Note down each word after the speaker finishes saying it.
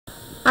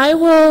I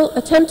will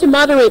attempt to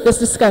moderate this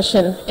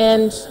discussion,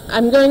 and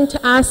I'm going to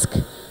ask,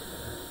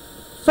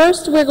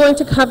 first we're going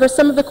to cover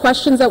some of the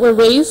questions that were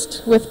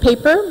raised with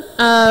paper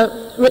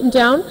written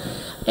down,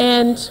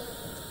 and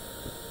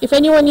if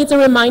anyone needs a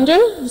reminder,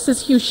 this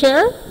is Hugh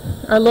Scher,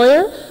 our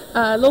lawyer,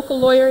 local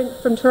lawyer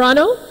from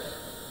Toronto,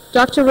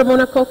 Dr.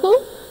 Ramona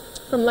Kokol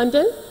from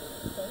London,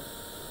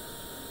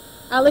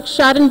 Alex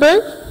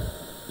Schadenberg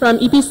from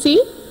EBC,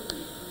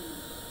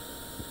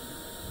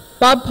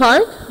 Bob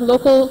Park,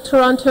 local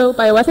Toronto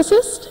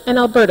bioethicist, and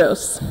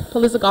Albertos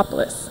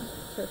Polizagopoulos.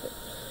 Perfect.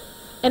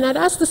 And I'd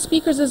ask the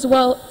speakers as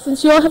well,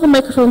 since you all have a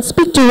microphone,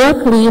 speak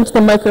directly into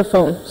the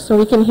microphone so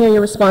we can hear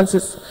your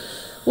responses.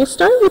 We'll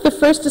start with the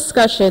first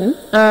discussion,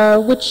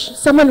 which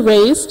someone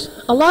raised.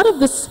 A lot of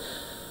this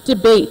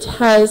debate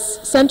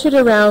has centered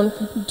around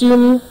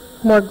doom,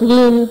 more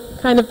gloom,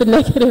 kind of the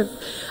negative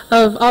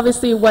of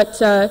obviously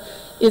what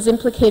is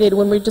implicated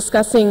when we're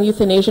discussing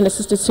euthanasia and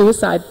assisted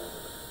suicide.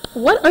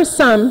 What are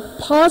some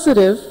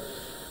positive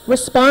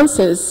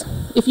responses,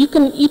 if you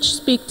can each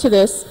speak to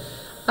this,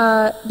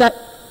 that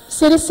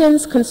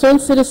citizens,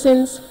 concerned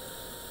citizens,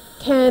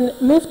 can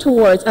move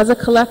towards as a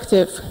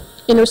collective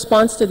in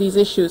response to these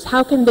issues?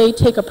 How can they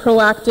take a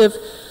proactive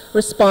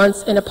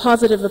response and a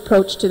positive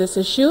approach to this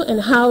issue,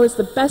 and how is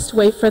the best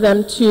way for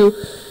them to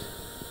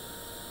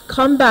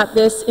combat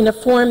this in a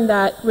form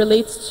that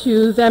relates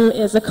to them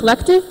as a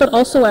collective, but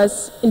also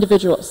as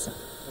individuals?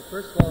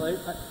 Well, first of all,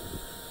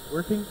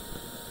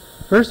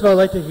 First of all,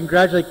 I'd like to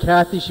congratulate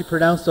Kathy. She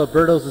pronounced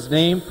Alberto's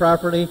name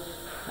properly.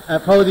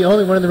 Probably the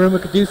only one in the room who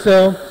could do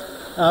so.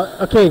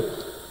 Okay,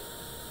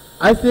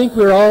 I think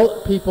we're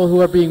all people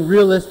who are being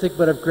realistic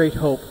but of great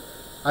hope.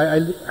 I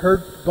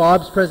heard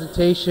Bob's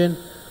presentation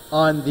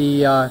on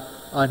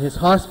his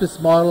hospice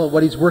model,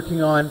 what he's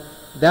working on.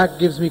 That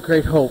gives me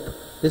great hope.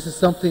 This is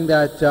something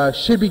that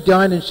should be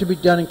done, and should be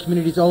done in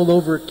communities all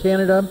over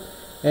Canada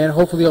and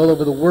hopefully all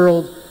over the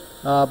world.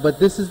 But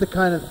this is the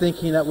kind of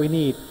thinking that we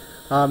need.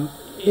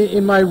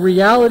 In my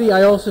reality,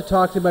 I also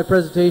talked in my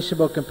presentation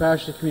about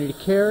compassionate community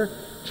care,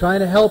 trying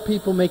to help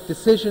people make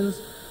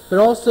decisions, but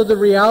also the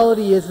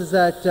reality is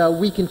that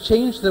we can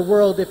change the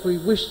world if we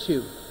wish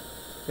to.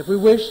 If we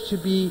wish to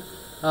be,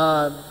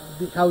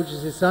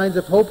 signs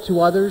of hope to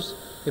others,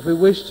 if we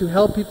wish to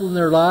help people in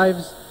their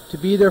lives, to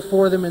be there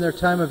for them in their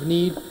time of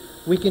need,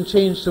 we can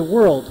change the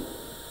world.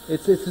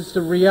 It's just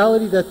a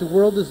reality that the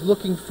world is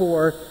looking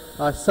for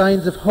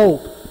signs of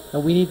hope,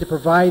 and we need to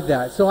provide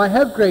that. So I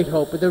have great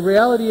hope, but the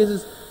reality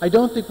is I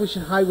don't think we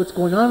should hide what's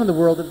going on in the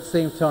world at the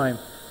same time.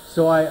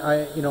 So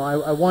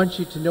I want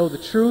you to know the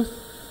truth,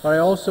 but I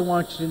also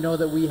want you to know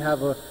that we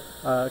have a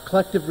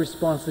collective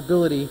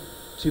responsibility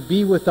to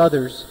be with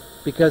others,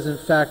 because in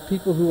fact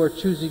people who are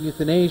choosing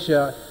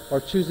euthanasia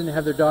or choosing to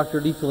have their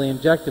doctor lethally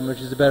inject them,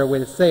 which is a better way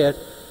to say it,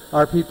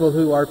 are people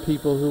who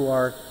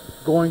are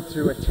going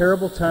through a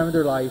terrible time of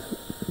their life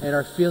and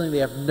are feeling they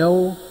have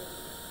no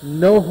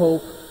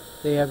hope,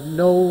 they have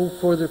no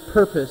further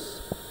purpose,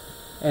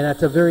 and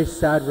that's a very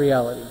sad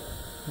reality.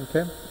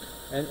 Okay?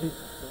 And can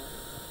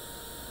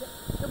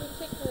we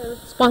take a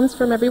response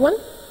from everyone?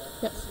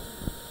 Yes.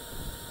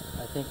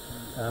 I think,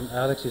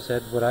 Alex, you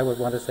said what I would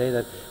want to say,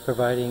 that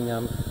providing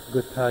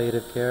good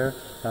palliative care,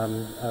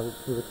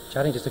 we were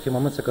chatting just a few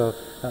moments ago,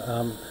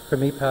 for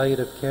me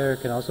palliative care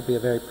can also be a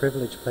very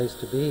privileged place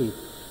to be.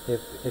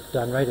 If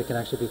done right, it can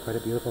actually be quite a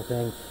beautiful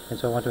thing. And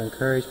so I want to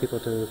encourage people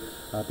to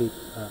be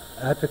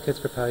advocates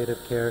for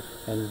palliative care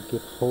and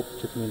give hope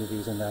to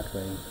communities in that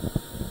way.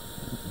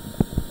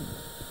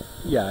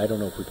 Yeah, I don't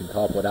know if we can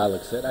top what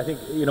Alex said. I think,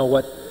 you know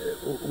what,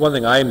 one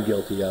thing I'm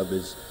guilty of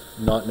is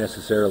not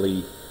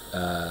necessarily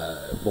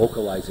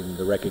vocalizing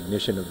the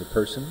recognition of the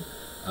person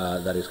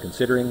that is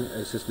considering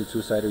assisted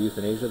suicide or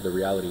euthanasia. The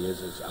reality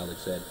is, as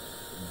Alex said,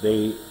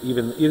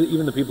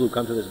 even the people who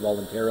come to this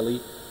voluntarily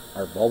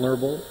are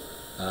vulnerable.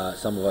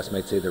 Some of us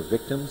might say they're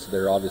victims.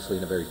 They're obviously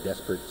in a very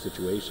desperate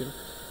situation.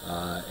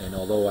 And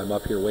although I'm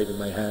up here waving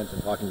my hands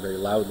and talking very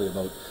loudly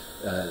about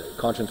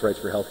conscience rights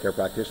for healthcare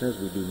practitioners,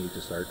 we do need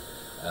to start,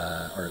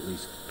 or at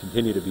least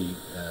continue to be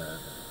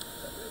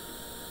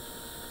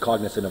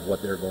cognizant of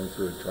what they're going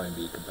through and try and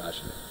be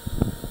compassionate.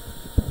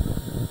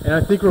 And I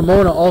think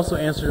Ramona also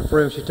answered it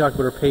for him. She talked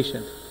about her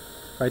patient,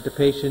 right? The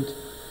patient,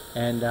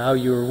 and how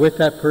you were with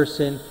that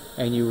person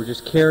and you were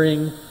just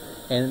caring,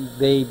 and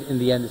they, in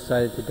the end,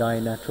 decided to die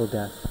a natural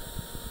death.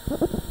 I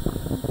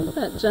think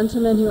that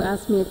gentleman who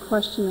asked me a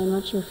question, I'm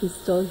not sure if he's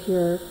still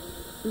here,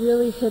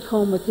 really hit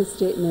home with his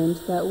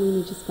statement that we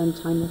need to spend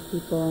time with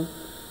people.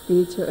 We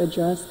need to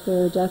address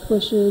their death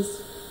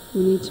wishes.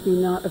 We need to be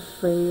not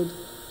afraid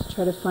to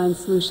try to find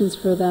solutions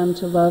for them,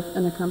 to love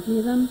and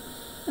accompany them.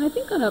 And I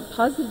think on a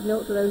positive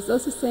note, what I was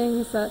also saying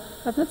is that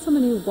I've met so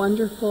many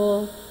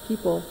wonderful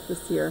people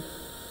this year,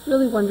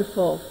 really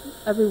wonderful,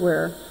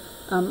 everywhere.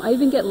 I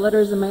even get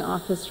letters in my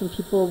office from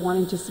people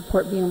wanting to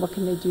support me and what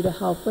can they do to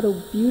help. What a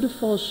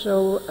beautiful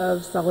show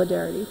of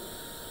solidarity.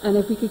 And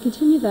if we could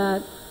continue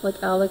that,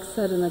 like Alex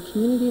said, in a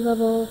community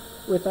level,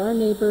 with our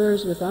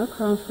neighbors, with our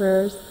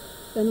confreres,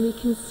 then we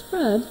can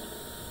spread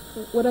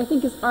what I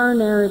think is our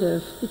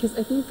narrative, because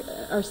I think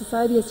our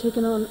society has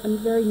taken on a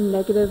very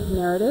negative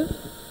narrative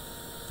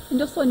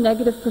and also a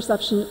negative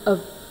perception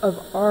of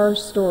our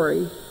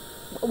story,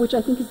 which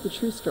I think is the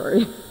true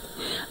story.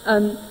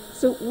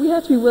 So we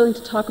have to be willing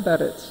to talk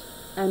about it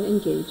and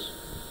engage.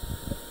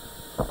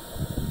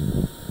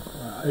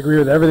 I agree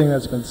with everything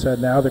that's been said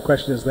now. The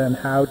question is then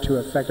how to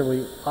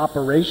effectively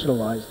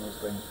operationalize those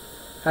things.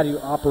 How do you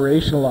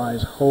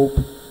operationalize hope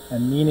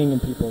and meaning in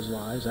people's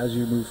lives as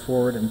you move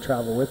forward and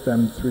travel with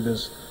them through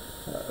this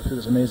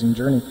amazing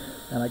journey?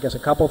 And I guess a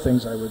couple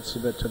things I would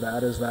submit to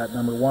that is that,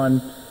 number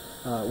one,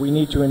 we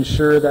need to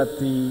ensure that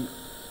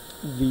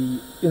the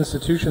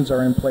institutions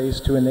are in place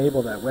to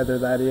enable that, whether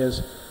that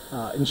is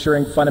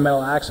ensuring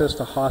fundamental access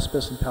to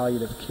hospice and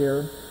palliative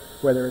care,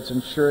 whether it's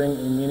ensuring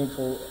a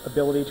meaningful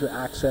ability to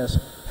access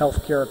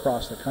health care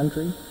across the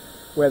country,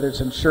 whether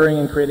it's ensuring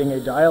and creating a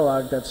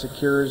dialogue that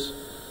secures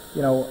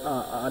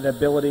an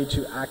ability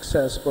to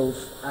access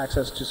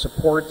to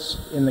supports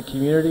in the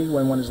community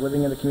when one is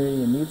living in the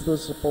community and needs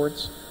those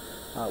supports,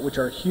 which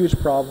are huge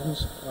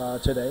problems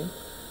today,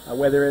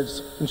 whether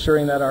it's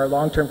ensuring that our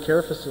long-term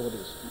care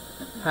facilities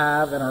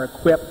have and are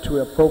equipped to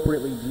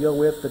appropriately deal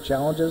with the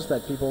challenges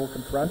that people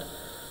confront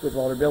with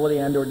vulnerability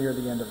and or near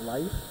the end of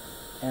life,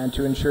 and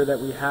to ensure that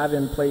we have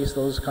in place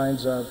those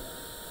kinds of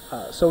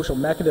social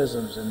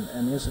mechanisms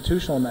and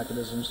institutional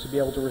mechanisms to be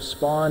able to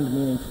respond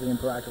meaningfully and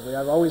proactively.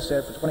 I've always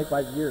said for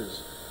 25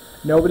 years,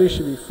 nobody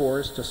should be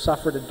forced to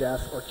suffer to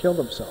death or kill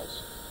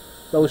themselves.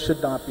 Those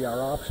should not be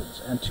our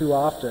options. And too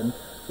often,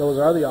 those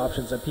are the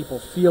options that people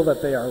feel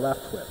that they are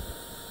left with.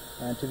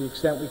 And to the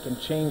extent we can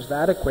change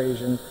that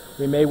equation,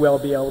 we may well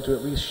be able to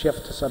at least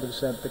shift to some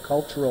extent the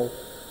cultural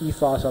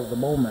ethos of the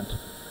moment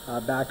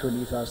back to an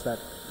ethos that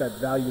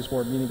values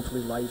more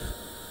meaningfully life,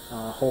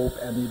 hope,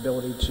 and the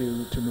ability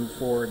to move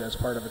forward as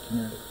part of a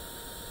community.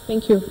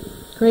 Thank you.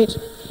 Great.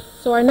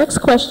 So our next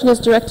question is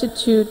directed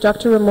to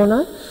Dr.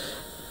 Ramona.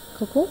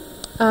 Cool.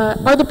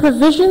 Are the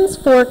provisions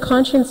for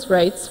conscience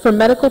rights for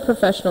medical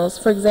professionals,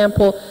 for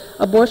example,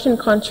 abortion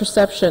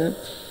contraception,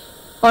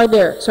 are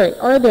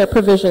there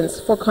provisions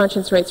for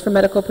conscience rights for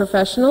medical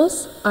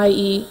professionals,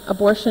 i.e.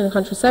 abortion and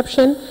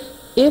contraception?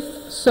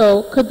 If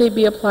so, could they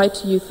be applied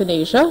to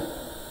euthanasia?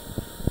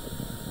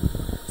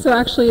 So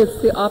actually it's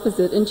the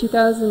opposite. In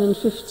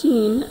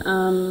 2015,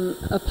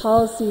 a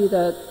policy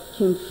that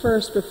came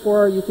first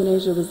before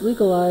euthanasia was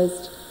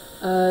legalized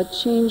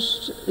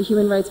changed the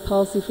human rights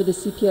policy for the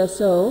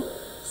CPSO,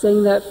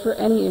 saying that for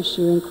any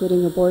issue,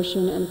 including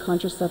abortion and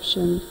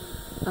contraception,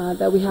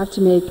 that we have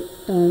to make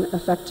an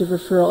effective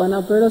referral. And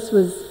Albertos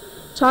was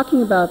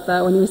talking about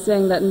that when he was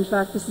saying that, in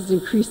fact, this is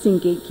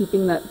increasing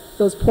gatekeeping, that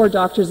those poor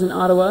doctors in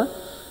Ottawa,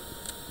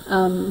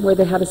 where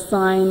they had a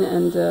sign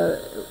and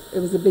it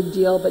was a big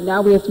deal, but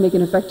now we have to make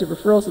an effective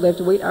referral, so they have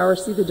to wait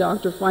hours, see the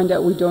doctor, find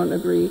out we don't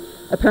agree.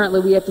 Apparently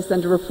we have to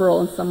send a referral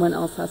and someone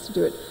else has to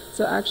do it.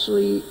 So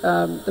actually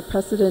the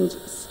precedent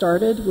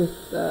started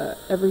with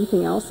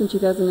everything else in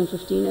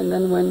 2015, and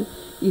then when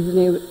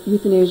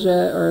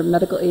euthanasia or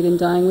medical aid in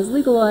dying was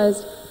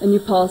legalized, a new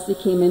policy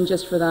came in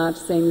just for that,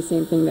 saying the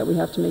same thing, that we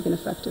have to make an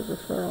effective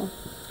referral.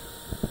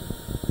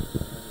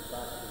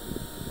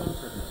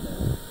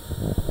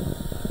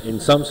 In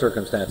some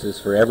circumstances,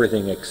 for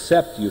everything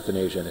except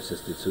euthanasia and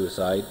assisted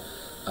suicide,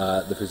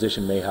 the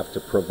physician may have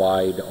to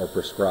provide or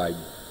prescribe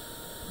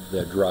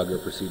the drug or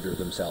procedure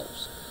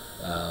themselves.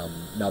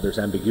 Now there's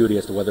ambiguity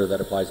as to whether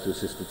that applies to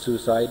assisted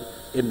suicide.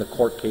 In the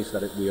court case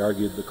that we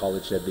argued, the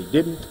college said they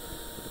didn't.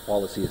 The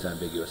policy is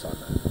ambiguous on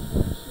that.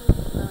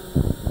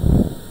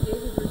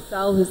 David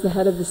Roussel, who's the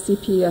head of the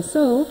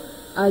CPSO,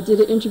 did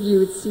an interview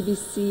with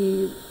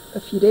CBC a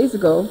few days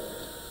ago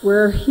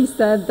where he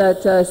said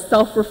that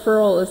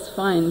self-referral is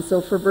fine.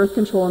 So for birth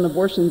control and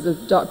abortions,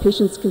 if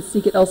patients can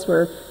seek it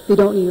elsewhere, they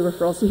don't need a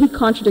referral. So he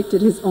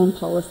contradicted his own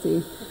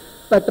policy.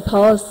 But the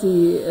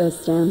policy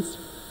stands.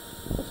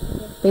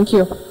 Thank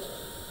you.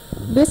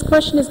 This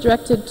question is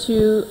directed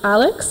to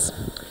Alex.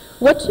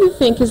 What do you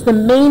think is the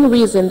main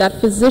reason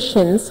that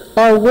physicians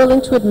are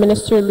willing to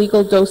administer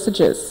legal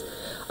dosages?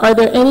 Are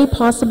there any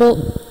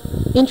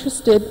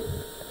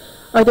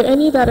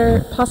that are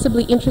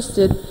possibly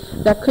interested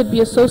that could be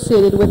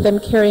associated with them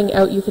carrying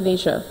out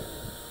euthanasia?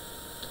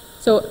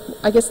 So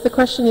I guess the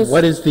question is...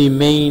 What is the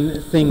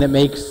main thing that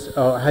makes,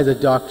 has a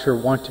doctor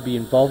want to be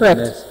involved Correct.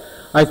 in this?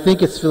 I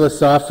think it's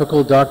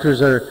philosophical.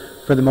 Doctors are,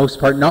 for the most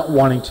part, not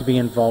wanting to be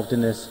involved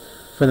in this.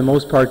 For the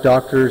most part,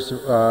 doctors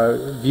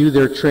view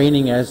their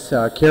training as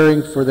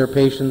caring for their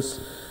patients,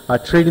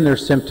 treating their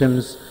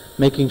symptoms,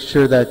 making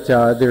sure that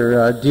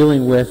they're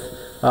dealing with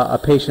a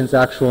patient's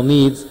actual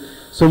needs.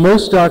 So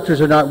most doctors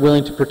are not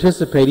willing to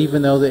participate,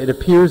 even though it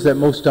appears that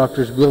most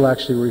doctors will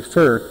actually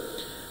refer.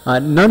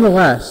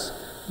 Nonetheless,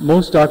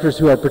 most doctors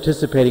who are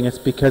participating, it's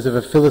because of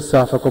a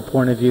philosophical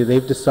point of view.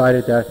 They've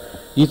decided that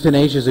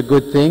euthanasia is a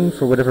good thing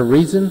for whatever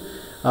reason,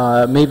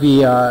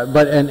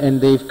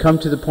 and they've come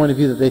to the point of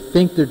view that they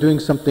think they're doing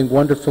something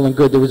wonderful and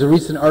good. There was a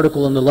recent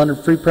article in the London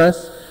Free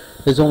Press.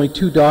 There's only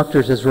 2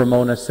 doctors, as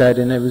Ramona said,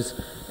 and it was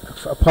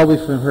probably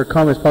from her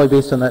comments, probably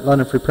based on that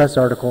London Free Press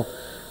article.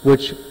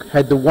 which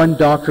had the one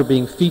doctor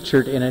being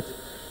featured in it.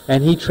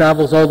 And he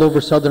travels all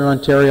over southern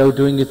Ontario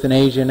doing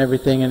euthanasia and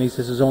everything, and he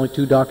says there's only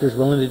 2 doctors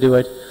willing to do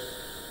it.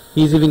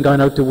 He's even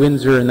gone out to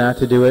Windsor and that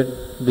to do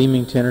it,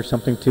 Leamington or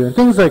something too, and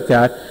things like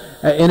that.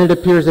 And it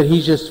appears that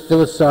he's just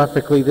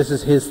philosophically, this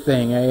is his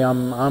thing. Hey,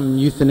 I'm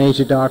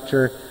euthanasia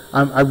doctor.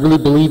 I really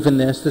believe in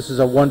this. This is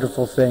a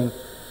wonderful thing.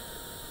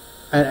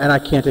 And I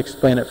can't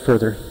explain it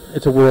further.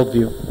 It's a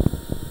worldview.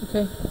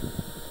 Okay.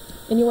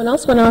 Anyone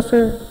else want to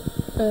offer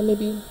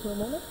maybe for a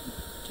moment?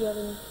 Do you have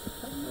any?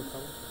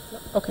 No?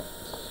 Okay.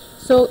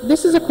 So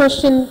this is a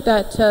question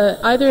that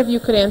either of you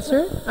could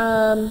answer.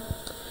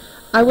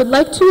 I would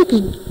like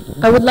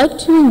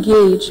to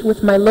engage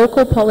with my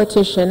local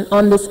politician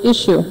on this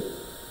issue.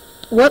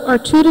 What are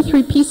 2 to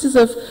 3 pieces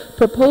of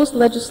proposed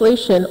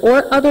legislation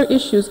or other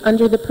issues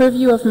under the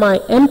purview of my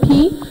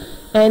MP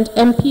and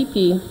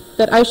MPP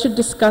that I should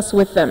discuss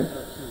with them?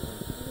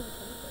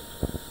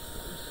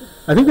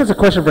 I think that's a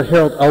question for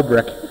Harold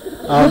Elbrick.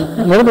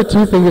 One of the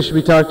 2 things that should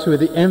be talked to are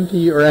the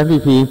MP or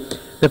MPP.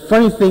 The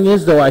funny thing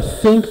is, though, I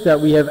think that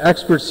we have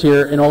experts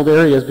here in all the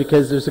areas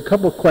because there's a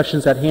couple of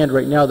questions at hand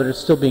right now that are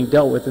still being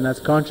dealt with, and that's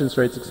conscience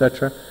rates,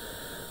 etc.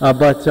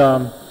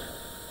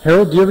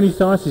 Harold, do you have any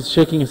thoughts? He's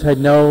shaking his head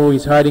no,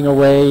 he's hiding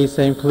away, he's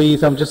saying,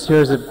 please, I'm just here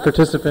as a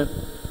participant.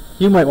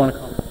 You might want to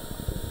comment.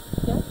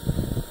 Yeah.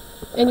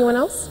 Anyone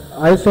else?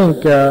 I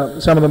think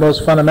some of the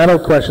most fundamental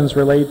questions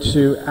relate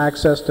to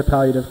access to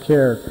palliative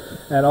care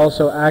and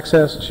also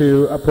access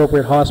to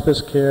appropriate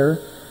hospice care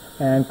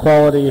and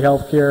quality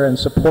health care and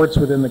supports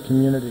within the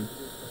community.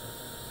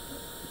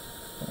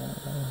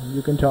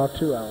 You can talk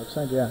too, Alex.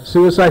 Thank you. Yeah.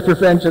 Suicide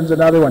prevention is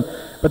another one.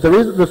 But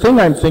the thing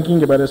I'm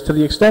thinking about is to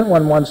the extent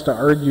one wants to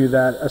argue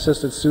that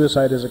assisted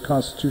suicide is a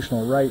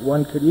constitutional right,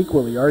 one could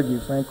equally argue,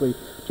 frankly,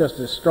 just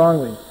as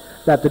strongly,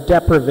 that the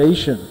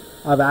deprivation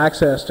of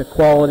access to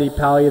quality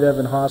palliative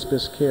and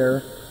hospice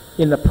care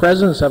in the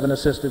presence of an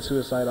assisted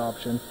suicide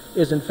option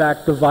is in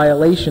fact the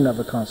violation of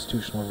a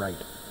constitutional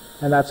right.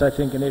 And that's, I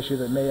think, an issue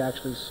that may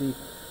actually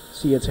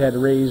see its head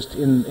raised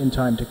in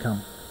time to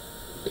come.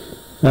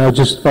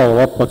 Just follow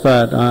up with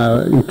that.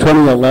 In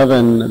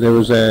 2011, there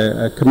was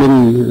a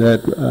committee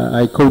that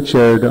I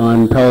co-chaired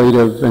on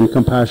palliative and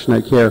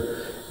compassionate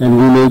care, and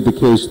we made the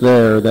case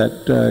there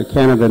that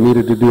Canada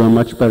needed to do a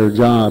much better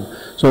job.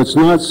 So it's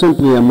not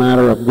simply a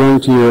matter of going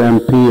to your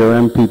MP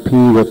or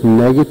MPP with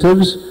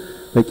negatives,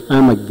 like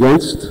I'm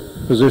against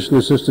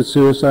physician-assisted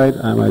suicide,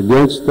 I'm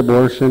against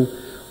abortion.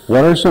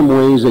 What are some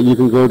ways that you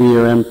can go to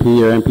your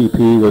MP or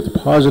MPP with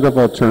positive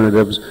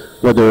alternatives,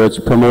 whether it's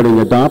promoting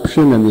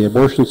adoption in the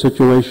abortion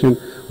situation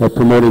or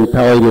promoting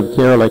palliative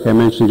care, like I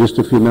mentioned just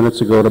a few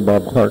minutes ago to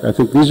Bob Clark? I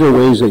think these are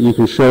ways that you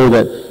can show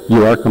that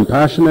you are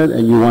compassionate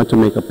and you want to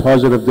make a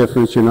positive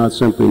difference. You're not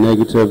simply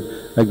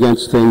negative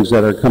against things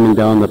that are coming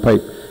down the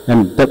pipe.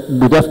 And that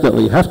we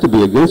definitely have to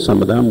be against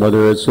some of them,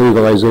 whether it's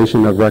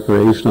legalization of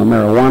recreational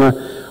marijuana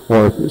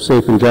or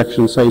safe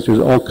injection sites. There's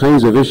all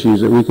kinds of issues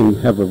that we can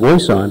have a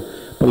voice on.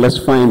 But let's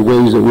find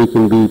ways that we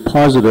can be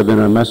positive in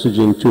our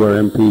messaging to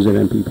our MPs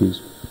and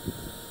MPPs.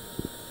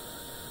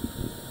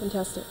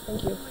 Fantastic.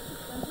 Thank you.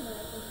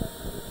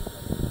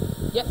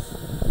 Yes.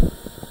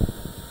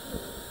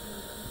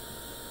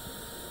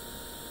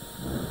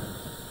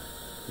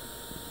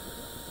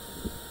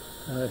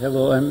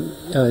 Hello, I'm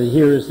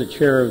here as the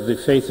chair of the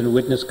Faith and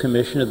Witness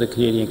Commission of the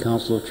Canadian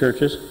Council of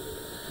Churches.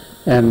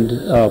 And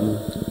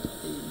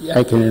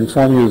I can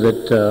inform you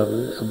that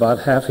about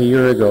half a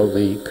year ago,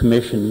 the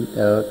commission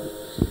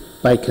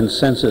by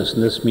consensus,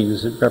 and this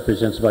means it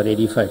represents about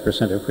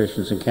 85% of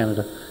Christians in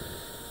Canada,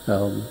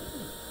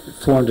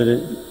 formed a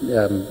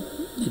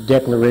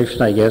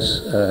declaration, I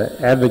guess,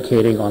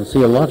 advocating on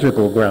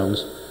theological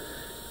grounds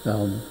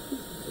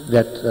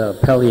that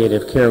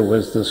palliative care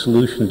was the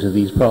solution to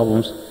these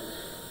problems.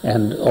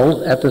 And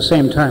all, at the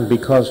same time,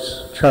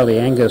 because Charlie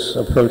Angus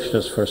approached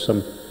us for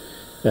some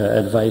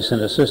advice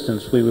and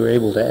assistance, we were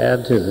able to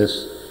add to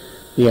this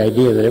the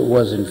idea that it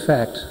was, in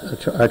fact,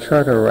 a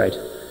charter right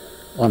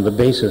on the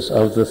basis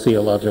of the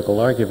theological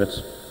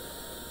arguments.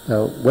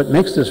 What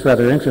makes this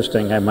rather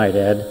interesting, I might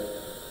add,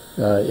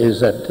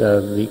 is that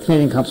the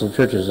Canadian Council of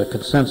Churches is a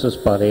consensus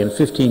body, and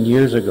 15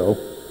 years ago,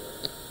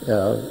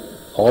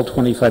 all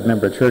 25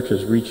 member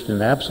churches reached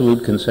an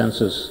absolute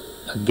consensus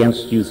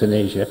against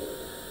euthanasia.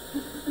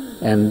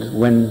 And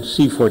when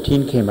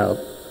C14 came out,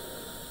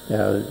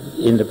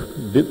 in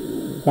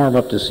the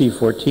warm-up to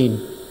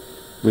C14,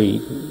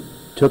 we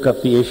took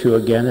up the issue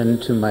again, and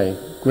to my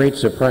great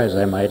surprise,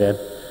 I might add,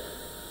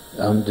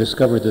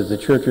 discovered that the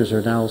churches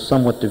are now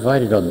somewhat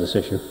divided on this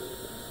issue.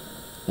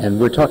 And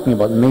we're talking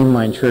about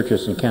mainline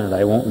churches in Canada.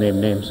 I won't name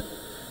names.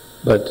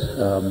 But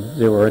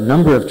there were a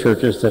number of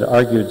churches that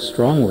argued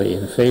strongly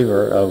in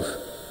favor of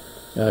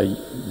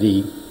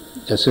the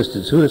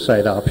assisted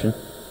suicide option.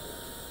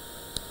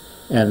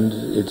 And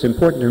it's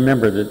important to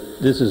remember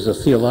that this is a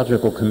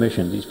theological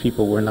commission. These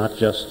people were not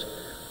just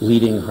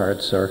bleeding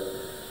hearts or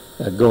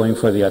going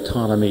for the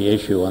autonomy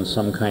issue on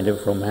some kind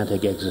of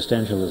romantic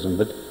existentialism,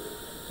 but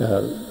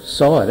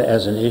saw it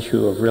as an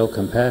issue of real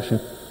compassion.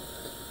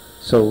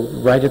 So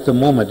right at the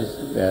moment,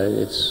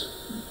 it's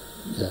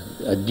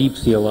a deep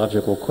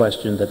theological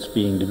question that's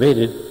being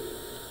debated,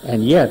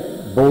 and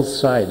yet both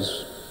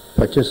sides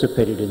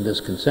participated in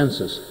this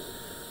consensus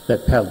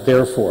that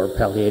therefore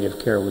palliative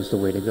care was the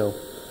way to go.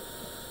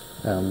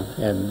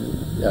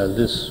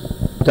 This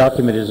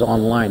document is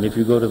online. If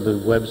you go to the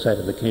website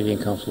of the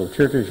Canadian Council of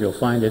Churches, you'll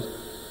find it,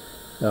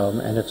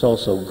 and it's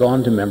also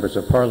gone to members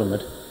of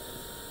Parliament.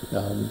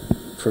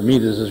 For me,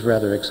 this is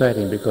rather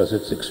exciting because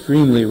it's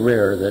extremely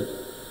rare that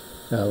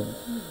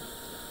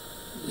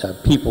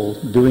people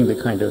doing the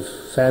kind of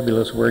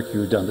fabulous work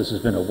you've done, this has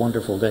been a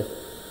wonderful day,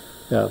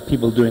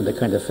 people doing the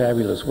kind of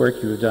fabulous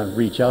work you've done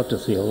reach out to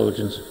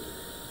theologians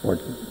or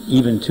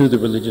even to the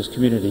religious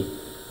community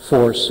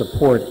for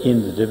support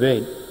in the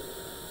debate.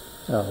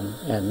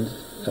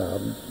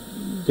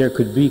 There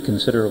could be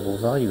considerable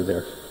value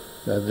there.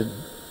 The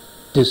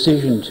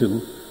decision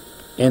to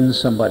end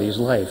somebody's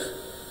life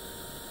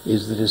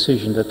is the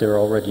decision that they're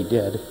already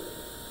dead.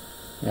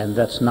 And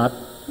that's not,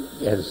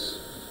 as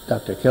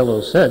Dr.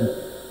 Kello said,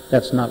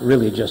 that's not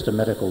really just a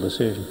medical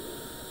decision,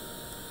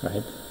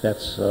 right?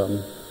 That's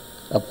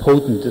a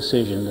potent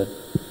decision that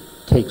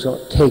takes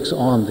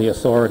on the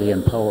authority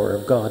and power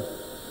of God.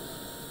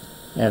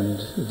 And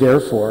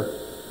therefore,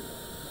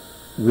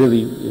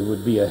 really, it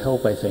would be a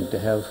help, I think, to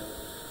have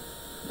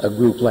a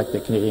group like the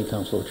Canadian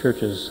Council of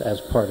Churches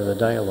as part of the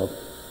dialogue.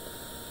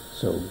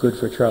 So good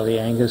for Charlie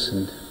Angus,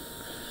 and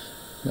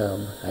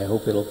I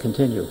hope it'll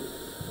continue.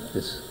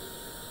 This.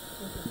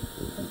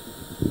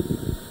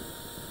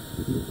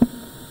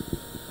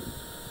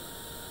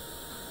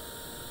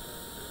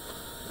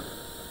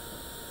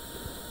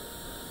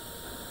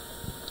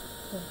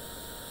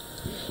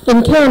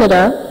 In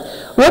Canada,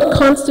 what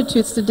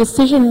constitutes the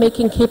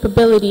decision-making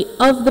capability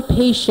of the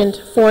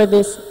patient for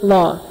this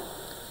law?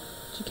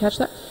 Did you catch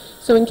that?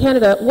 So in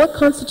Canada, what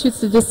constitutes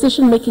the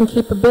decision-making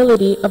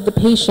capability of the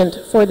patient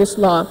for this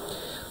law?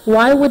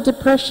 Why would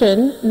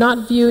depression be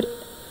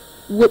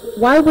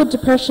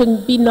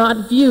not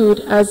viewed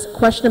as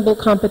questionable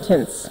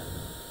competence?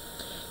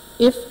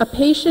 If a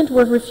patient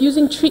were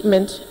refusing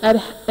treatment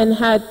and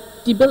had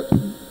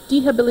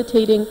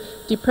debilitating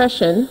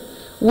depression,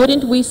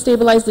 wouldn't we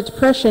stabilize the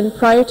depression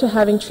prior to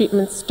having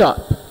treatment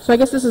stop? So I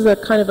guess this is a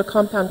kind of a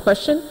compound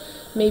question.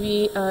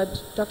 Maybe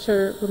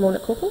Dr. Ramona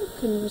Kopel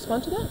can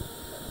respond to that?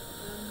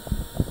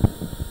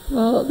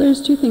 Well,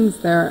 there's two things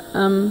there.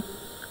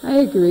 I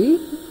agree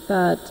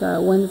that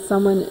when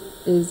someone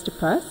is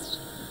depressed,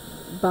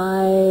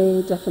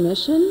 by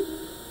definition,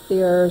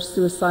 they are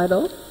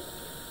suicidal.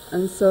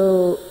 And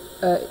so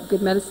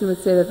good medicine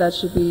would say that that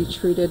should be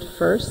treated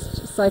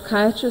first.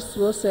 Psychiatrists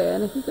will say,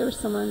 and I think there was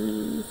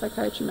someone,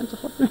 psychiatry, mental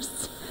health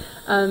nurse,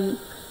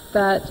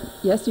 that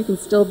yes, you can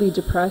still be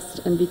depressed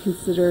and be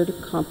considered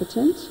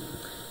competent.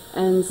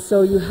 And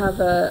so you have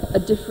a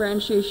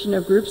differentiation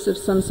of groups of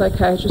some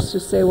psychiatrists who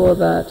say, well,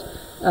 that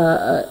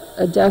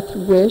a death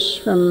wish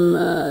from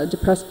a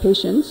depressed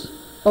patient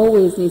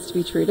always needs to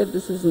be treated.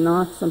 This is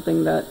not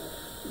something that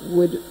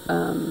would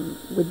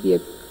be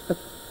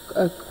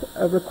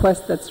a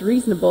request that's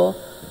reasonable.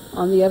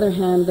 On the other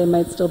hand, they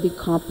might still be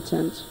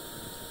competent.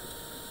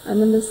 And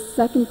then the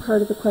second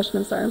part of the question,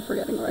 I'm sorry, I'm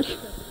forgetting already.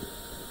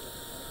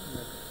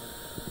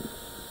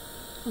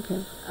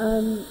 Okay.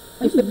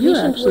 I think you're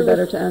actually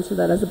better to answer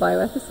that as a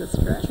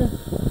bioethicist, correct? Sure.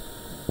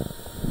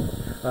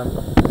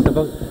 So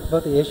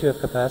about the issue of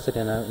capacity,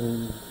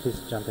 and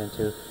please jump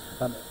into.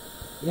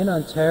 In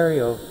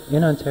Ontario,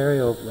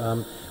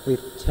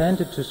 we've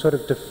tended to sort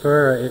of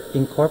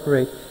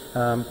incorporate,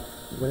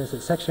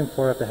 Section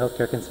 4 of the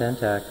Healthcare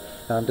Consent Act.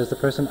 Does the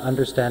person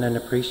understand and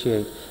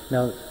appreciate?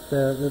 Now,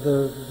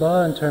 the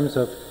law in terms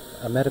of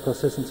medical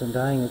assistance in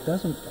dying, it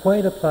doesn't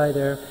quite apply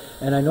there.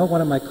 And I know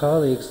one of my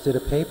colleagues did a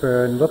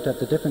paper and looked at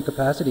the different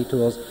capacity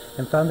tools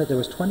and found that there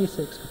was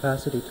 26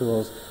 capacity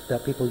tools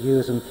that people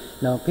use. And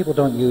now people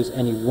don't use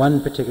any one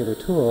particular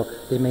tool.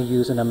 They may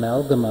use an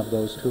amalgam of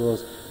those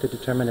tools to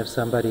determine if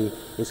somebody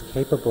is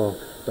capable.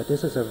 But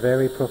this is a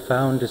very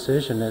profound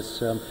decision.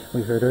 As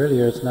we heard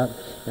earlier, it's not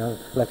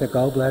like a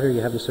gallbladder.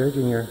 You have the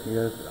surgery and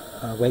you're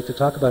wait to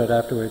talk about it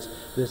afterwards.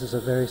 This is a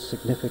very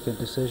significant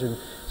decision.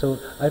 So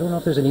I don't know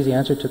if there's an easy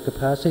answer to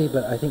capacity,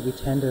 but I think we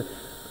tend to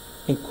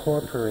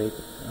incorporate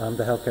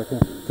the Healthcare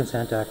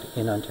Consent Act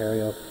in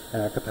Ontario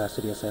and our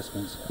capacity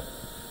assessments.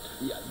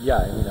 Yeah,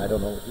 I mean, I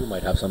don't know, you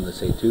might have something to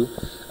say too.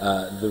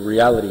 The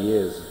reality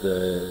is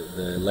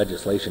the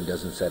legislation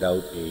doesn't set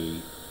out a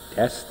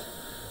test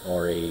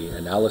or a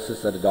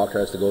analysis that a doctor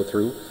has to go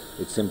through.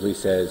 It simply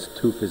says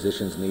 2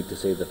 physicians need to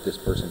say that this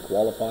person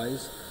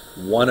qualifies.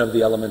 One of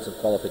the elements of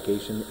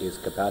qualification is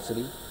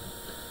capacity.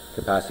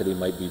 Capacity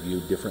might be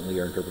viewed differently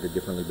or interpreted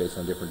differently based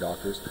on different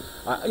doctors.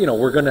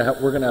 We're going to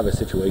have a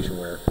situation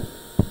where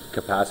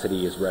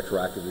capacity is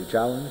retroactively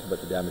challenged, but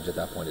the damage at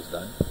that point is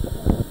done.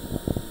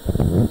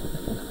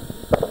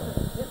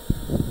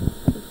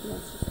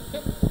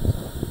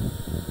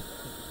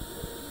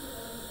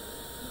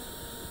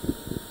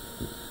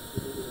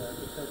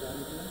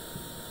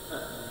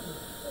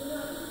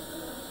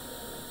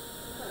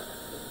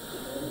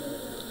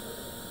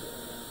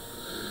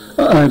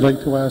 I'd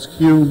like to ask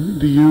you,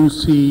 do you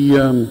see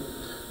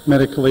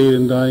medical aid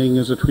in dying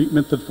as a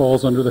treatment that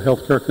falls under the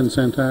Healthcare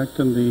Consent Act,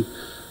 and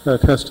the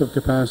test of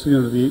capacity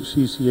under the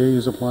HCCA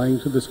is applying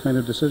to this kind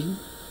of decision?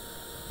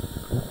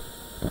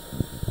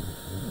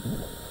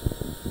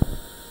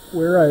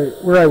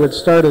 Where I would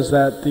start is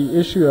that the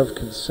issue of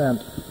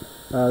consent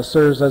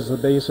serves as the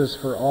basis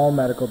for all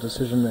medical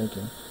decision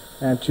making.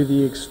 And to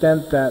the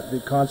extent that the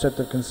concept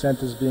of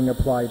consent is being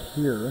applied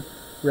here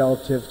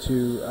relative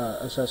to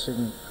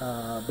assessing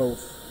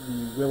both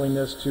the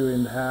willingness to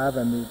have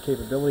and the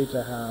capability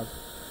to have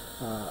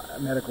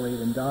medical aid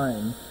in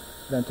dying,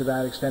 then to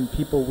that extent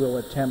people will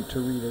attempt to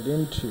read it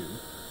into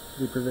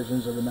the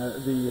provisions of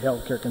the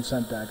Healthcare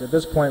Consent Act. At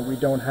this point we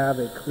don't have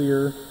a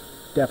clear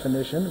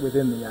definition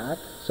within the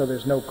Act, so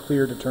there's no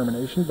clear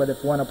determination, but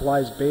if one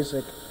applies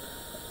basic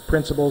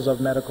principles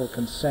of medical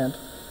consent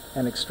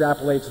and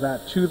extrapolates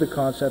that to the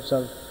concepts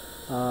of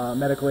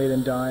medical aid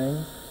in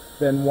dying,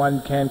 then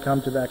one can come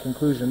to that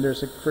conclusion.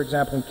 There's, for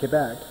example, in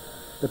Quebec,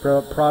 the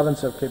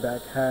province of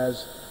Quebec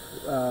has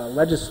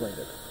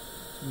legislated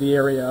the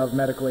area of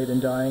medical aid in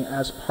dying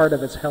as part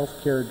of its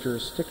healthcare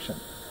jurisdiction.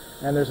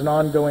 And there's an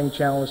ongoing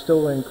challenge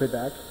still in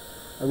Quebec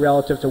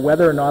relative to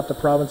whether or not the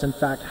province in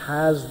fact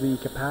has the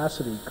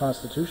capacity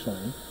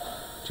constitutionally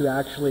to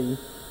actually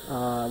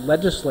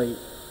legislate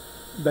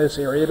this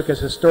area, because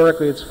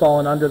historically it's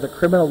fallen under the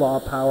criminal law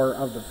power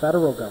of the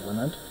federal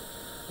government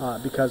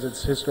because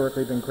it's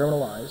historically been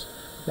criminalized.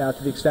 Now,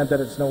 to the extent that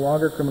it's no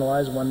longer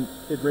criminalized,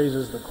 it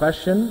raises the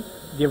question,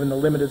 given the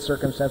limited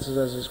circumstances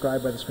as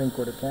described by the Supreme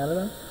Court of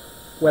Canada,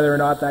 whether or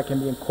not that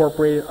can be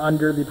incorporated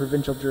under the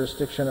provincial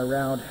jurisdiction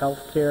around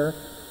health care,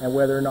 and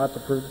whether or not the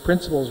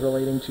principles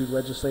relating to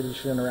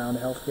legislation around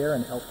health care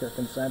and healthcare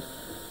consent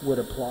would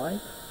apply.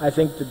 I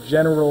think the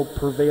general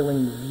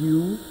prevailing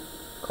view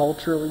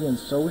culturally and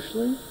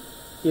socially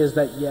is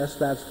that yes,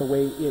 that's the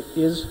way it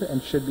is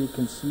and should be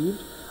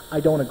conceived. I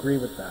don't agree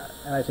with that,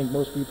 and I think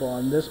most people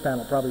on this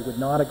panel probably would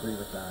not agree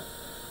with that.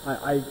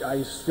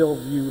 I still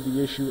view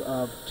the issue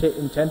of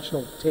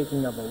intentional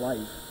taking of a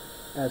life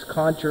as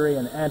contrary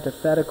and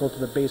antithetical to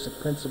the basic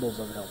principles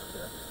of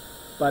healthcare.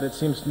 But it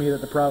seems to me that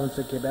the province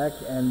of Quebec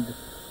and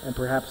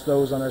perhaps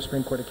those on our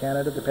Supreme Court of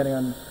Canada, depending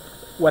on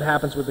what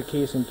happens with the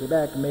case in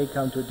Quebec, may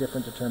come to a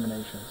different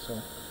determination.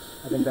 So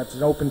I think that's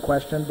an open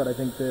question, but I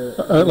think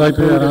I'd like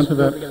to add on to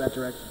that. In that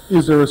direction.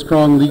 Is there a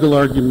strong legal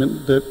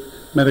argument that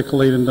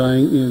medical aid in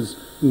dying is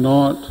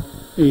not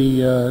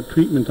a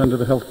treatment under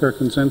the Healthcare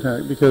Consent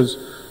Act, because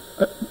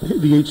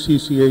the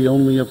HCCA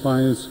only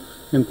applies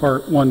in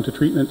Part 1 to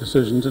treatment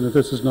decisions, and if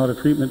this is not a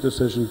treatment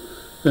decision,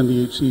 then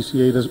the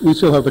HCCA does. We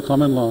still have the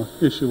common law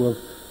issue of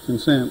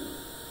consent.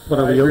 But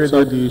are we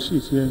outside the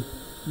HCCA?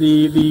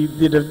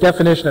 The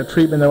definition of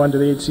treatment, though, under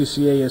the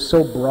HCCA is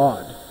so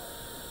broad.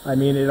 I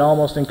mean, it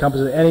almost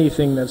encompasses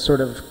anything that's sort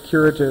of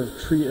curative,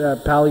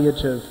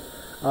 palliative,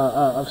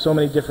 of so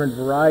many different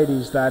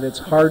varieties that it's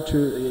hard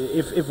to,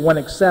 if one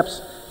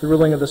accepts the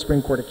ruling of the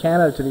Supreme Court of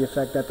Canada to the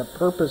effect that the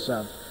purpose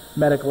of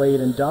medical aid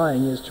in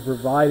dying is to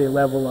provide a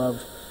level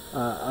of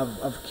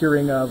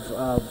curing of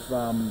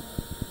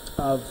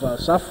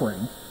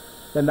suffering,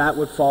 then that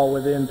would fall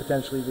within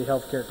potentially the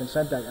Healthcare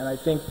Consent Act. And I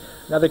think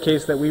another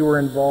case that we were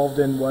involved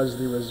in was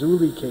the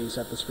Razuli case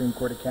at the Supreme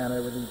Court of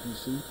Canada with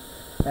EPC.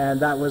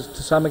 And that was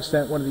to some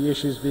extent one of the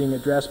issues being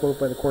addressed both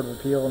by the Court of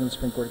Appeal and the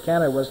Supreme Court of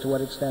Canada, was to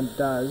what extent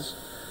does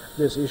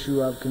this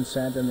issue of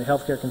consent and the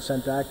Healthcare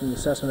Consent Act and the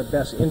assessment of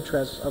best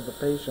interests of the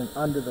patient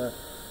under the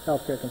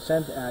Healthcare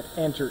Consent Act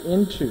enter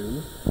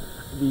into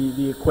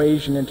the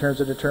equation in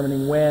terms of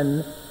determining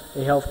when a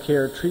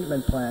healthcare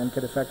treatment plan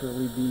could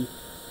effectively be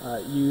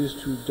used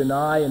to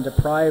deny and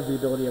deprive the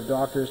ability of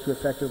doctors to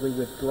effectively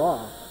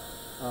withdraw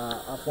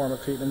a form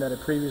of treatment that had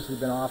previously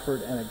been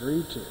offered and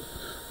agreed to.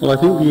 Well, I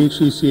think the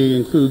HCCA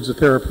includes a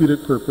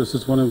therapeutic purpose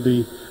as one of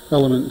the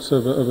elements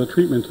of a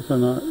treatment, if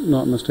I'm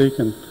not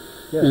mistaken.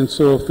 Yeah. And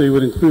so if they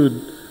would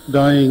include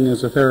dying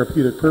as a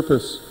therapeutic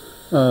purpose,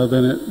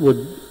 then it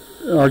would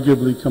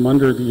arguably come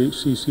under the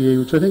HCCA,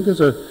 which I think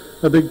is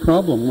a big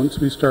problem once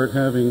we start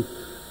having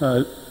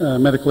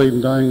medical aid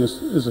in dying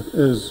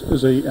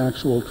as a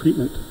actual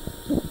treatment.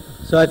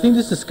 So I think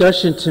this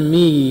discussion to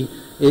me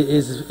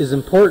is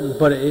important,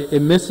 but it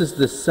misses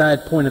the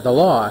sad point of the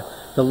law.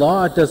 The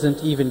law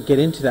doesn't even get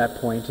into that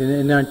point.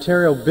 In the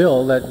Ontario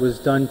bill that was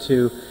done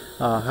to,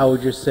 how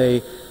would you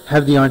say,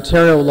 have the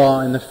Ontario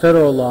law and the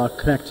federal law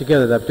connect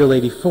together, that Bill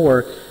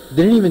 84,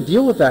 didn't even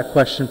deal with that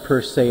question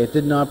per se. It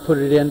did not put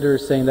it under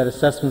saying that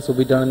assessments will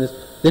be done on this,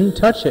 didn't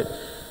touch it.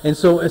 And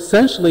so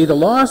essentially the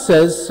law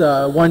says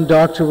one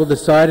doctor will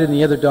decide and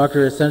the other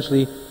doctor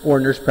essentially, or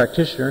nurse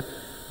practitioner,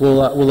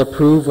 will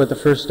approve what the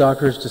first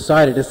doctor has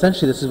decided.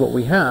 Essentially this is what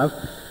we have.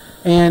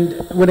 And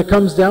when it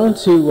comes down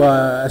to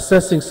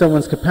assessing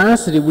someone's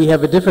capacity, we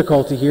have a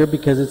difficulty here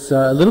because it's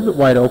a little bit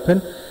wide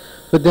open.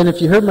 But then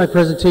if you heard my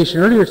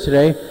presentation earlier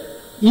today,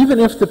 even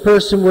if the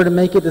person were to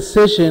make a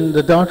decision,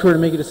 the doctor were to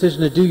make a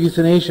decision to do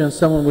euthanasia on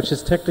someone which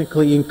is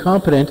technically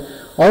incompetent,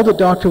 all the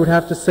doctor would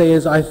have to say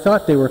is, I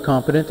thought they were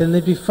competent, and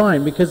they'd be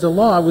fine because the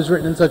law was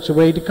written in such a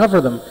way to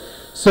cover them.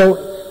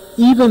 So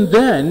even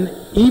then,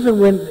 even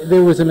when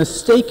there was a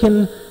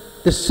mistaken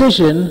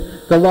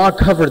decision, the law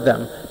covered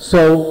them.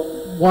 So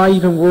why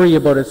even worry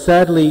about it?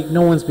 Sadly,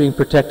 no one's being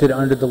protected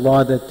under the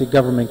law that the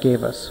government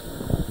gave us.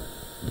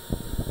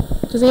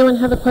 Does anyone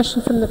have a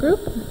question from the group?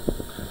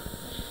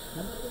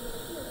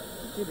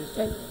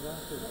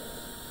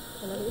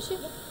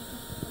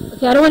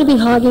 Okay, I don't want to be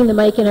hogging the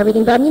mic and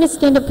everything, but I'm going to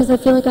stand up because I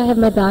feel like I have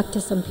my back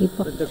to some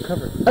people. But they're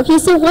covered. Okay,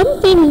 so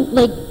one thing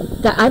like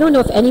that I don't know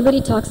if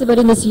anybody talks about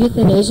in this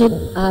euthanasia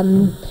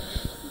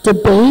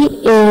debate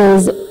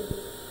is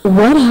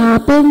what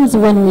happens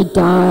when we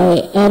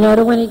die. And I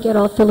don't want to get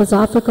all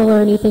philosophical or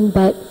anything,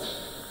 but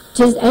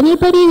does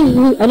anybody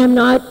who, and I'm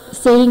not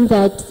saying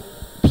that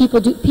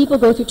people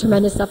go through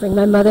tremendous suffering.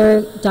 My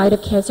mother died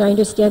of cancer. I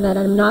understand that.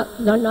 I'm not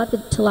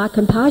to lack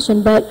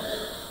compassion, but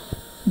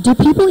do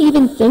people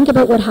even think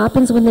about what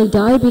happens when they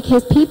die?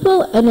 Because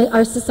people and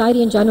our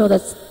society in general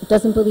that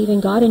doesn't believe in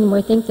God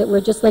anymore think that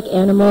we're just like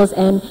animals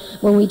and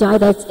when we die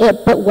that's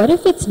it. But what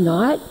if it's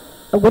not?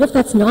 What if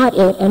that's not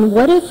it? And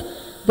what if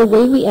the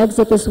way we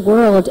exit this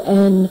world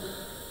and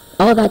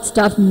all that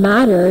stuff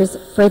matters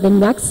for the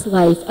next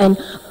life?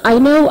 And I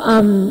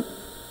know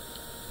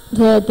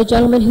the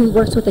gentleman who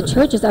works with the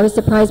churches, I was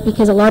surprised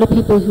because a lot of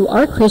people who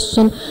are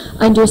Christian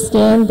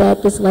understand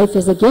that this life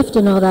is a gift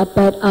and all that,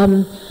 but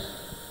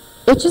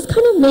it just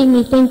kind of made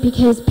me think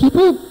because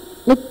people,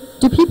 like,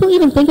 do people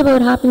even think about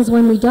what happens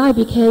when we die?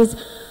 Because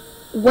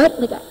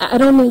I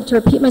don't mean to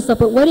repeat myself,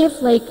 but what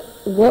if like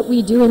what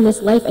we do in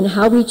this life and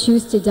how we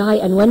choose to die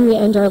and when we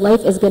end our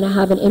life is going to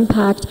have an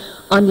impact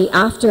on the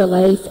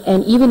afterlife?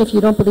 And even if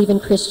you don't believe in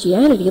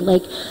Christianity,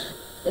 like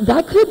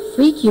that could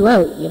freak you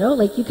out, you know,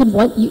 like you could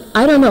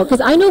I don't know,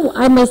 because I know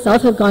I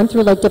myself have gone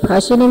through like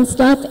depression and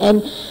stuff,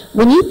 and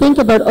when you think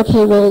about,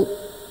 okay, well,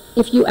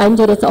 if you end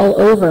it, it's all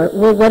over.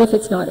 Well, what if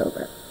it's not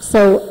over?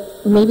 So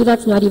maybe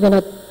that's not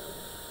even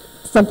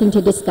something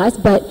to discuss,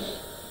 but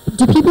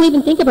do people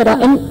even think about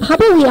that? And how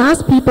about we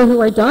ask people who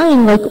are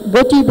dying, like,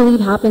 what do you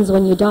believe happens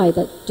when you die?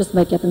 That just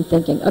might get them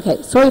thinking.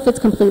 Okay, sorry if it's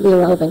completely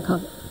irrelevant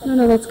comment.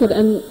 No, that's good.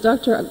 And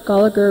Dr.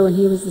 Gallagher, when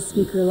he was the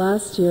speaker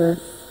last year,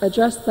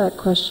 addressed that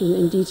question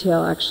in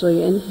detail,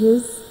 actually, and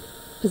his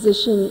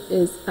position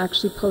is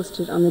actually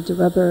posted on the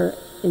deVeber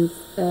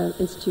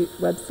Institute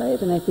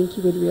website, and I think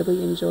you would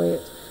really enjoy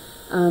it.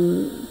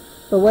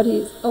 But what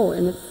he's,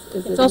 and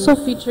it's also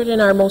featured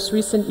in our most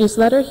recent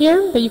newsletter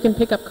here that you can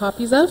pick up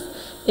copies of.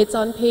 It's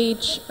on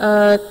page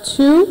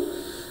 2,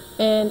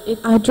 and it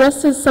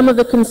addresses some of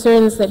the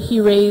concerns that he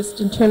raised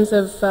in terms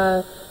of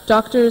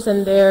doctors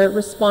and their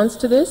response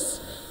to this.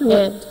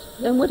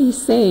 And what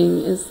he's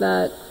saying is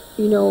that,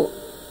 you know,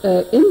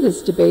 in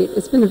this debate,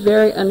 it's been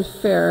very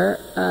unfair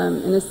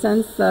in a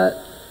sense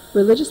that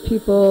religious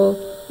people,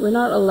 we're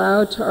not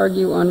allowed to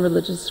argue on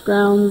religious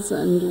grounds,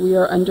 and we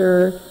are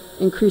under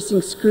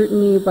increasing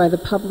scrutiny by the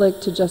public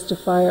to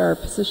justify our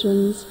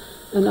positions.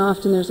 And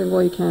often they're saying,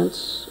 well, you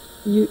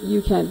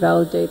can't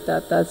validate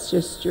that. That's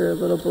just your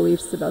little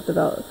beliefs about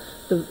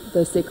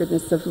the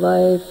sacredness of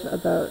life,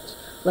 about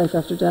life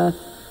after death.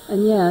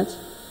 And yet,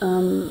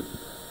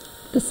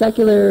 the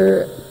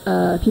secular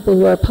people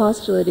who are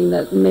postulating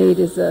that MAiD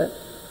is a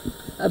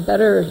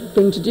better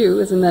thing to do,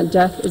 isn't that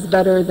death is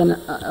better than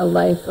a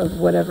life of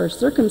whatever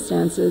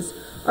circumstances,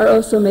 are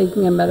also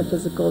making a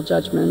metaphysical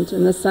judgment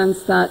in the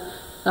sense that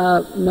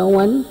no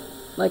one,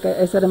 like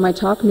I said in my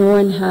talk,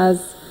 none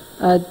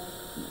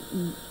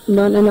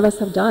of us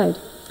have died.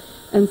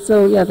 And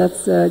so, yeah,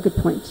 that's a good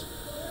point.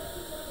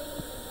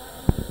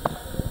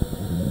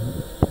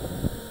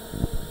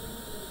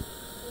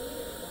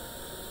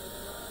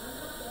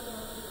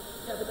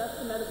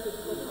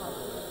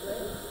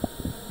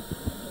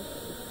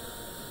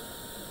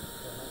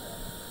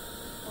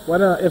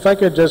 If I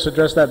could just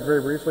address that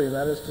very briefly, and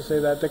that is to say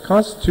that the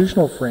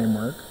constitutional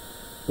framework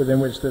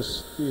within which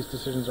these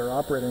decisions are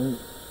operating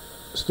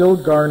still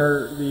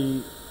garner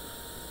the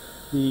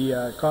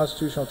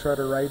constitutional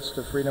charter rights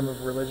to freedom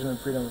of religion and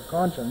freedom of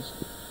conscience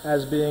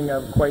as being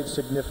of quite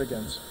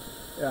significance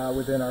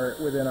within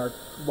our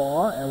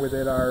law and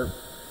within our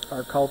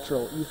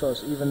cultural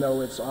ethos, even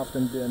though it's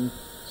often been,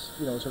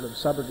 you know, sort of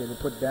subrogated,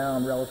 put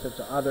down relative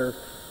to other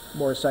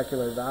more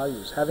secular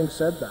values. Having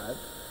said that,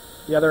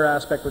 the other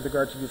aspect with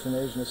regard to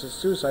euthanasia and assisted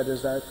suicide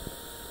is that,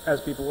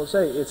 as people will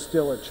say, it's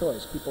still a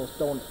choice.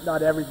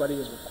 Not everybody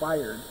is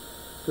required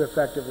to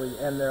effectively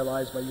end their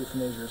lives by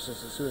euthanasia or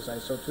assisted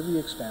suicide. So to the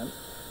extent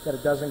that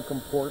it doesn't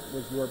comport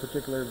with your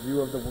particular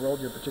view of the world,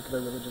 your particular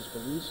religious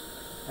beliefs,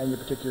 and your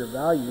particular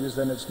values,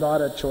 then it's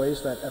not a choice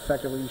that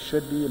effectively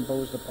should be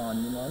imposed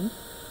upon one,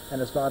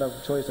 and it's not a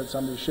choice that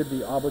somebody should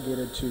be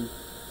obligated to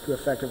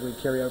effectively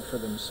carry out for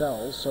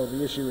themselves. So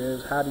the issue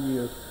is, how do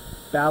you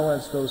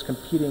balance those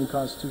competing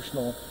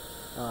constitutional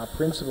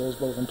principles,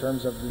 both in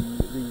terms of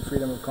the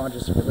freedom of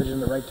conscience and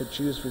religion, the right to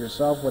choose for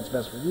yourself what's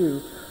best for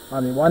you,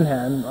 on the one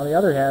hand. On the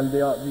other hand,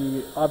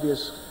 the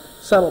obvious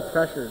subtle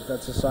pressures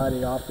that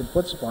society often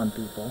puts upon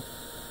people,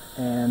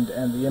 and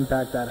the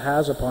impact that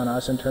has upon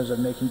us in terms of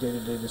making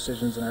day-to-day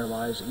decisions in our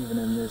lives, even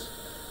in this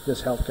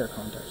healthcare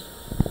context.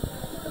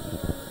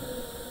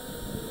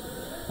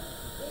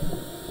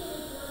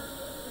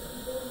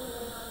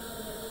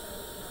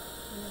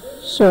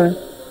 Sure.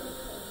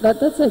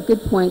 That's a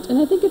good point. And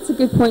I think it's a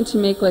good point to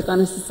make like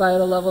on a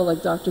societal level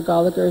like Dr.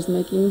 Gallagher is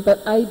making,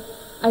 but I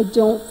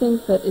don't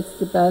think that it's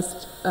the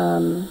best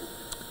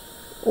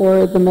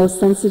or the most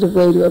sensitive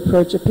way to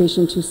approach a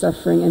patient who's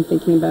suffering and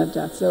thinking about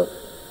death. So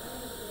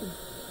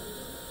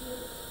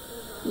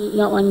you're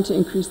not wanting to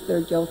increase their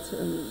guilt.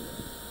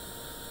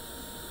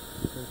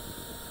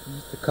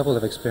 Just a couple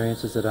of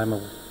experiences that I'm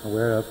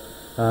aware of.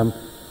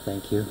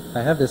 Thank you.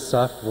 I have this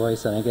soft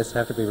voice, and I guess I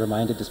have to be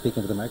reminded to speak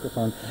into the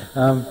microphone.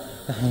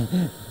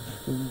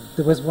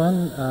 There was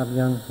one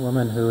young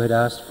woman who had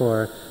asked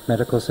for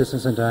medical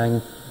assistance in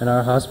dying in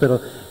our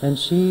hospital, and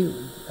she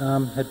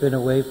had been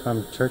away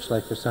from church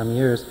life for some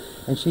years,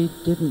 and she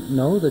didn't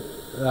know that,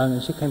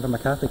 and she came from a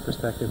Catholic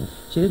perspective,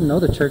 she didn't know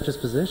the church's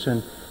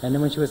position, and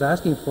then when she was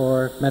asking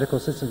for medical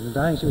assistance in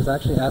dying, she was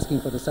actually asking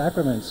for the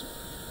sacraments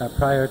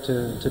prior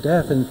to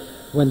death, and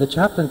when the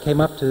chaplain came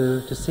up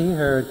to see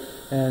her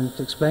and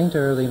to explain to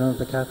her,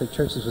 the Catholic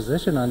Church's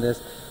position on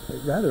this, it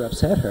rather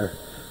upset her.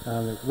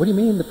 What do you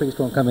mean the priest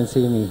won't come and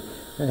see me?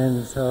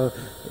 And so,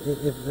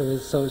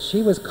 so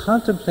she was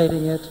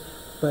contemplating it,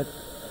 but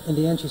in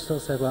the end she still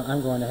said, well,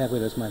 I'm going ahead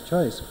with it, it's my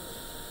choice.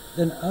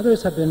 Then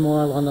others have been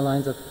more along the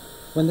lines of,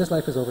 when this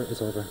life is over,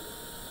 it's over.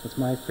 It's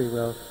my free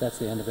will, that's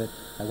the end of it.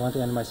 I want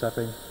to end my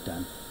suffering,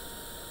 done.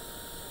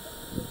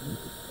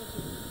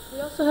 We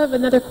also have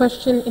another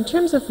question. In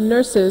terms of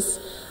nurses,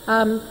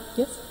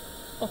 yes?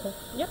 Okay,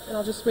 yep, and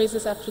I'll just raise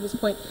this after this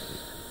point.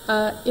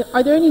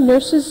 Are there any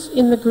nurses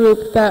in the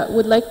group that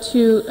would like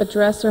to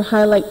address or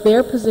highlight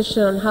their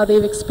position on how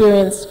they've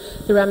experienced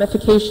the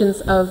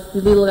ramifications of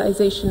the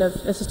legalization of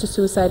assisted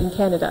suicide in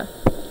Canada?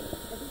 I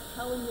think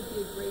Helen would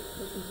be a great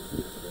person to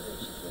speak to this if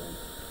she's willing.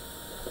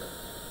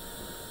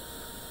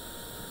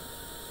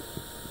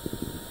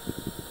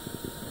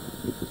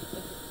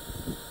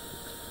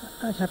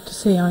 I have to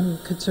say I'm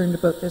concerned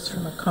about this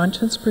from a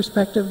conscience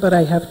perspective, but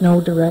I have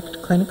no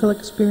direct clinical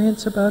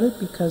experience about it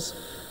because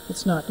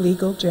it's not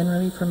legal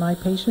generally for my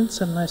patients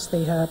unless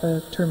they have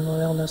a terminal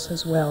illness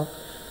as well.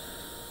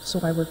 So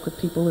I work with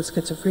people with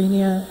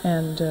schizophrenia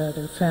and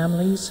their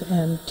families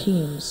and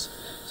teams.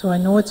 So I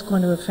know it's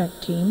going to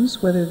affect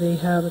teams, whether they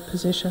have a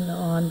position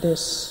on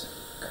this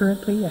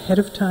currently ahead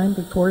of time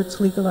before it's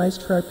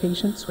legalized for our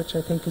patients, which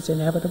I think is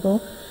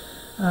inevitable.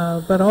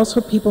 But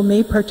also people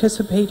may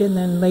participate and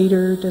then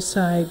later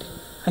decide,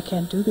 I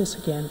can't do this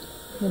again.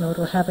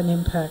 It'll have an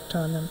impact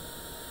on them.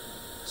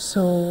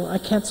 So I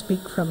can't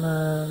speak from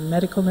a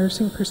medical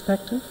nursing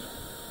perspective.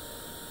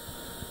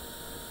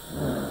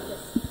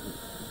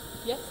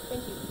 Yes,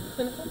 thank you.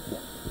 Clinical? Yeah.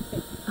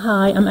 Okay.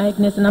 Hi, I'm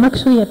Agnes, and I'm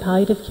actually a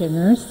palliative care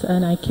nurse,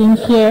 and I came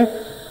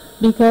here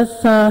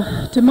because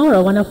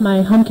tomorrow one of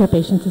my home care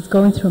patients is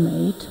going through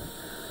MAiD.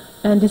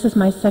 And this is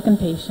my second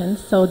patient,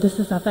 so this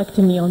is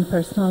affecting me on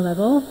personal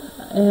level,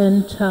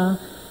 and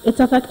it's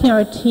affecting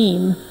our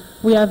team.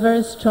 We are a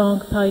very strong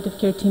palliative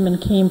care team in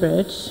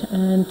Cambridge,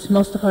 and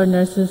most of our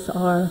nurses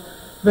are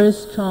very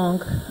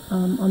strong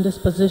on this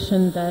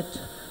position that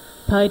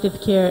palliative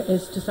care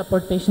is to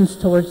support patients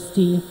till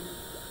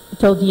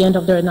the end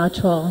of their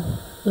natural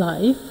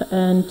life,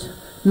 and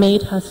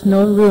MAiD has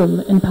no room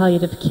in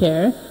palliative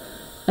care,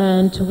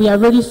 and we are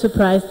really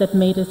surprised that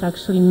MAiD is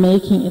actually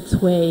making its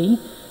way,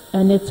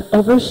 and it's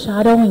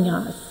overshadowing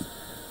us.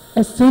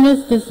 As soon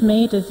as this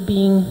MAiD is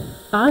being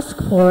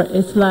asked for,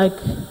 it's like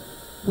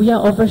we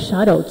are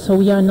overshadowed, so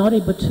we are not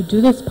able to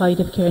do this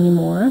palliative care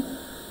anymore.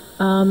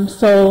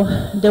 So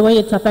the way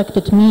it's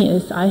affected me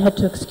is I had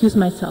to excuse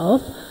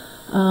myself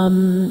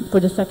for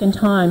the second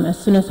time as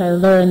soon as I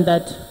learned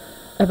that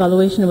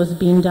evaluation was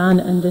being done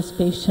and this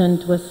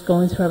patient was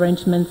going through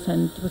arrangements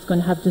and was going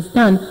to have this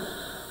done.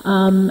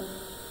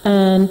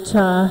 And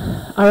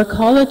our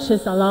college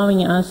is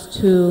allowing us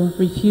to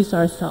refuse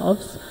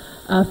ourselves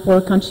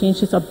for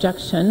conscientious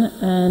objection,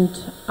 and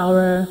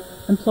our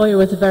employer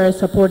was very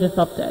supportive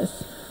of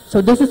this.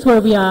 So this is where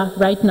we are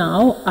right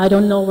now. I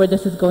don't know where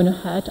this is going to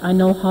head. I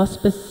know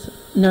hospice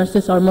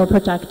nurses are more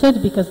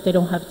protected because they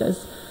don't have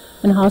this.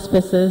 And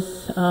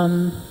hospices,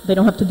 they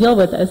don't have to deal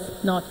with this,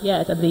 not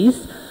yet at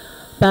least.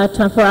 But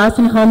for us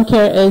in home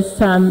care,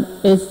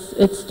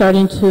 it's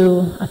starting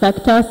to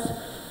affect us.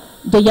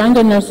 The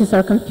younger nurses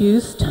are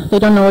confused. They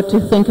don't know what to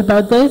think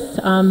about this.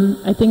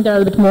 I think they're a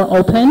little bit more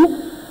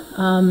open.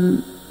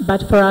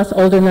 But for us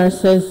older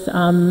nurses,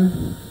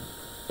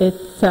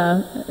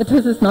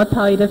 this is not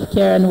palliative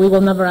care, and we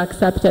will never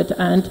accept it.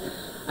 And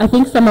I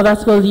think some of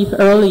us will leave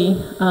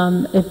early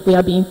if we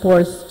are being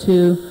forced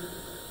to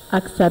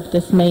accept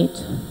this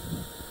MAiD.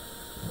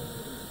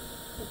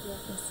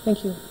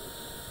 Thank you.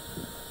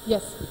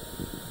 Yes.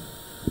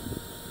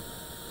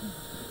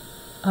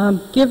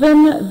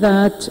 Given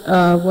that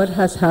what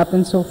has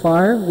happened so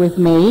far with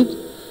MAiD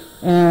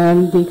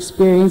and the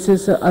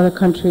experiences of other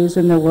countries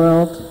in the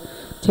world,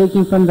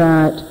 taking from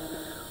that,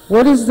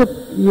 what is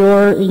in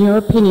your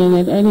opinion,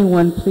 and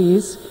anyone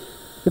please,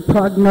 the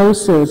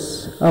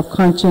prognosis of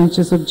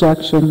conscientious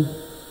objection?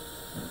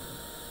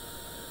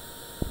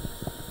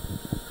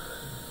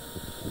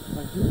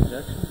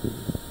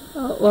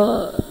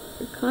 Well,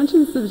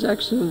 conscience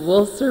objection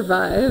will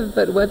survive,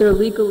 but whether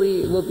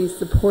legally it will be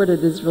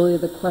supported is really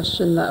the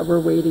question that we're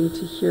waiting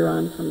to hear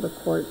on from the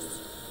courts.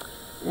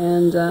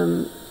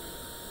 And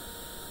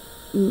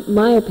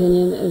my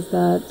opinion is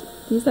that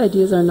these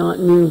ideas are not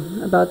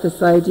new, about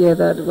this idea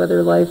that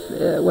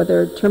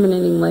whether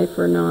terminating life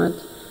or not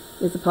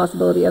is a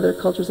possibility. Other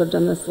cultures have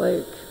done this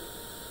like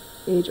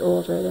age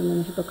old, right? And then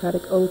the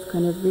Hippocratic Oath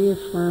kind of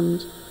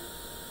reaffirmed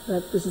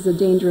that this is a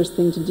dangerous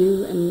thing to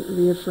do and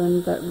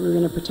reaffirmed that we're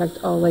going to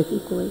protect all life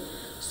equally.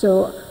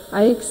 So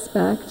I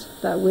expect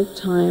that with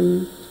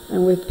time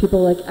and with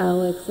people like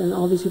Alex and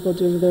all these people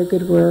doing their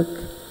good work,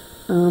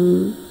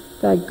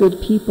 that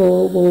good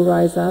people will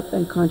rise up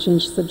and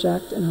conscience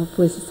subject, and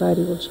hopefully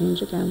society will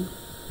change again.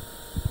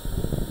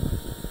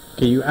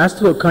 Okay, you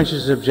asked about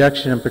conscience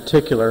objection in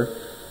particular,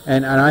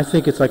 and I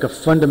think it's like a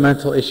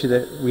fundamental issue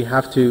that we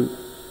have to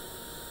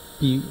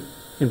be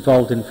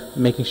involved in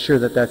making sure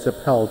that that's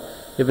upheld.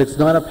 If it's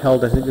not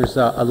upheld, I think there's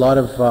a lot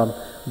of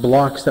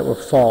blocks that will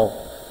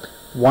fall.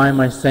 Why am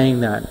I saying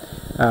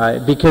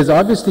that? Because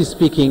obviously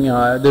speaking,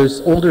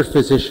 there's older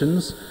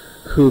physicians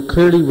who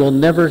clearly will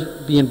never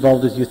be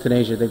involved with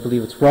euthanasia. They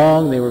believe it's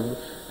wrong.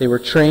 They were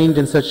trained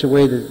in such a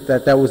way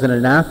that was an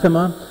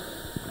anathema.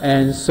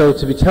 And so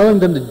to be telling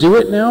them to do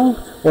it now,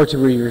 or to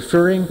be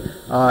referring,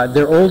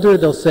 they're older,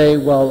 they'll say,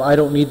 well, I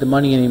don't need the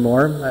money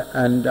anymore,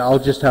 and I'll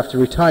just have to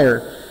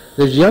retire.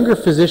 There's younger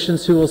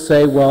physicians who will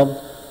say,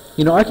 well,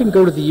 you know, I can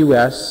go to the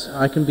U.S.,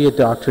 I can be a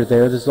doctor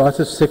there, there's lots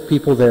of sick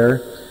people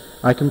there,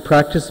 I can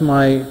practice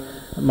my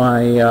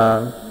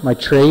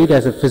trade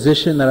as a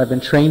physician that I've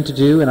been trained to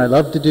do and I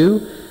love to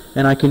do,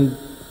 and I can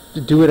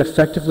do it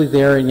effectively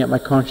there, and yet my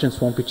conscience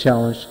won't be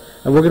challenged,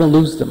 and we're going to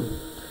lose them.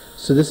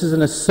 So this is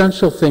an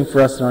essential thing for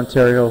us in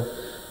Ontario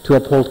to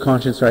uphold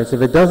conscience rights.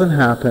 If it doesn't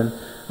happen,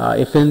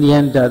 if in the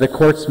end the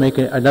courts make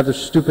another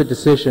stupid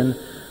decision,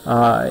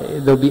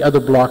 there'll be other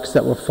blocks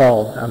that will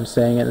fall, I'm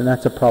saying it, and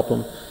that's a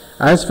problem.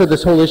 As for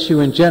this whole issue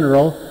in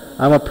general,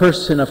 I'm a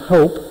person of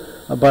hope,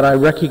 but I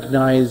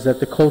recognize that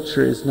the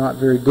culture is not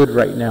very good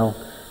right now,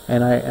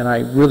 and I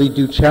really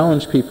do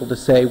challenge people to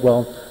say,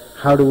 well,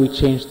 how do we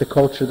change the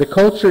culture? The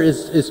culture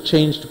is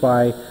changed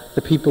by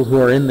the people who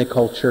are in the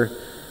culture,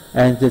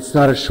 and it's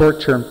not a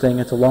short-term thing,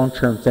 it's a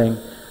long-term thing,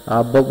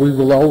 but we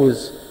will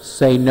always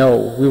say no.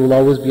 We will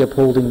always be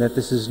upholding that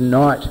this is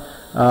not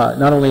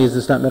only is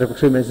this not medical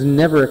treatment, it's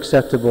never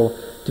acceptable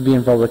to be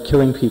involved with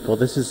killing people.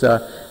 This is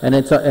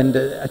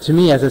to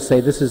me, as I say,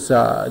 this is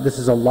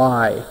a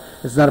lie.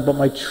 It's not about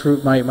my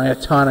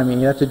autonomy.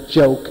 That's a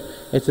joke.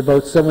 It's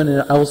about someone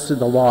else in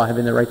the law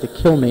having the right to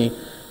kill me,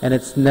 and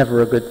it's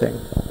never a good thing.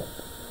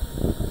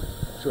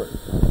 Sure.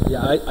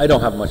 Yeah, I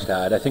don't have much to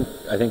add. I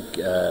think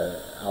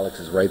Alex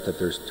is right that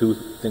there's two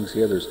things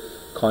here. There's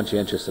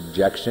conscientious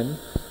objection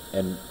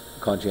and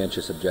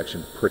conscientious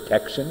objection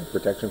protection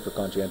for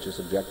conscientious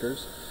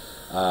objectors.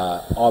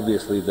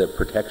 Obviously, the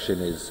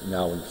protection is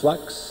now in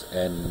flux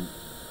and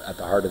at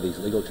the heart of these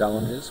legal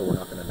challenges, so we're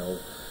not going to know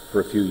for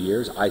a few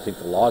years. I think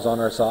the law's on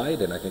our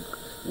side, and I think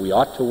we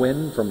ought to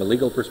win from a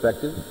legal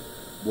perspective.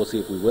 We'll see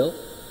if we will.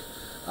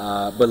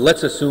 But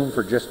let's assume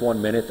for just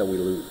 1 minute that we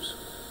lose.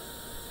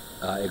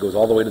 It goes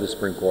all the way to the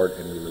Supreme Court,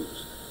 and we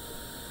lose.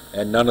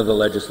 And none of the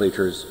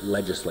legislatures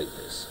legislate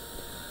this.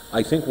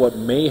 I think what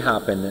may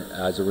happen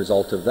as a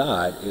result of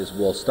that is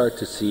we'll start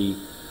to see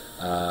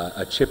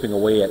a chipping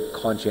away at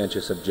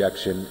conscientious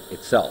objection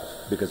itself.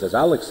 Because as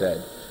Alex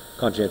said,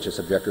 conscientious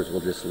objectors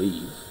will just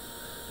leave.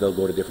 They'll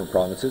go to different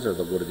provinces, or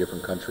they'll go to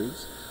different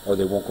countries, or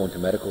they won't go into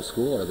medical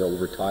school, or they'll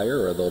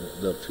retire, or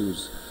they'll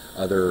choose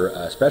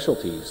other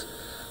specialties.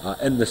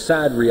 And the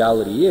sad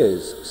reality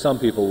is some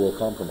people will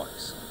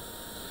compromise.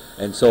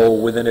 And so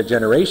within a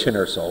generation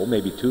or so,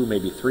 maybe 2,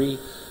 maybe 3,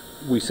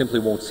 we simply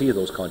won't see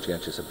those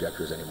conscientious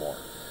objectors anymore,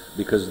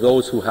 because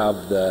those who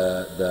have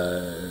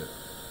the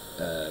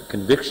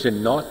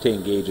conviction not to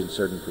engage in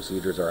certain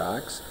procedures or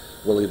acts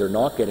will either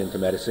not get into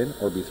medicine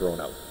or be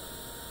thrown out.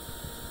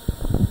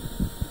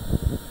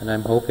 And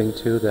I'm hoping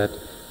too that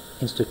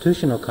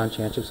institutional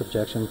conscientious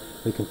objection,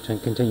 we can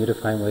continue to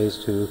find ways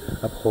to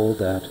uphold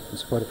that and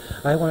support it.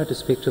 I wanted to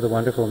speak to the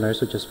wonderful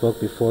nurse who just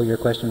spoke before your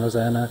question,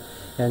 Rosanna,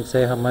 and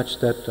say how much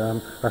that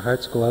our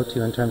hearts go out to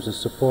you in terms of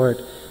support.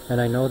 And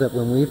I know that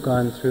when we've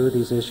gone through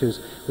these issues,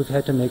 we've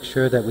had to make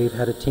sure that we've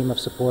had a team of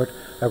support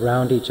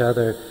around each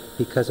other,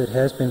 because it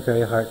has been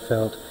very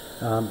heartfelt.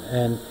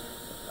 And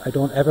I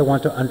don't ever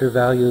want to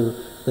undervalue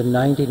the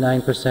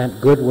 99%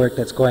 good work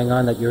that's going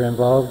on that you're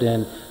involved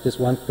in. This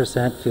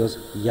 1% feels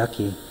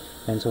yucky.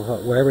 And so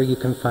wherever you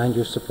can find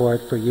your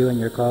support for you and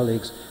your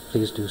colleagues,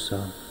 please do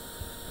so.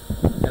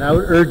 And I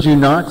would urge you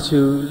not to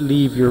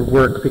leave your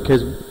work,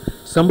 because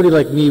somebody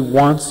like me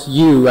wants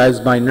you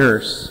as my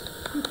nurse,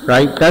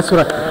 right? That's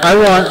what I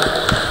want.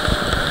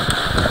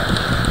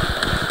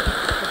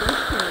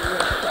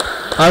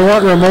 I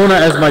want Ramona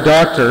as my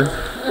doctor.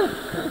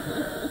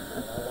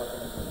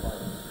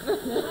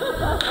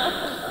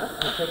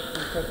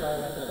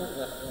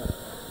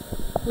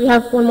 We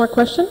have one more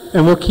question.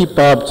 And we'll keep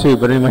Bob too,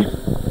 but anyway.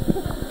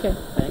 Okay.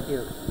 Thank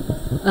you.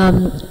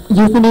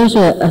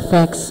 Euthanasia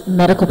affects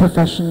medical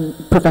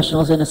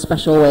professionals in a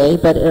special way,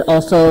 but it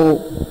also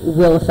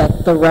will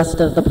affect the rest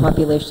of the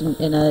population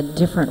in a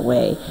different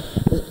way.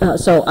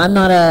 So I'm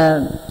not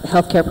a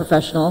healthcare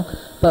professional,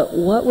 but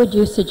what would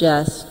you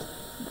suggest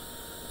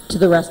to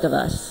the rest of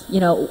us? You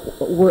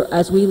know,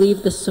 as we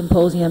leave the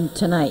symposium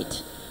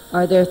tonight,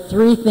 are there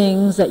 3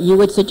 things that you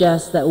would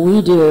suggest that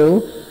we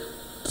do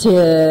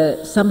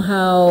to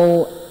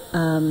somehow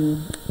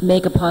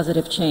make a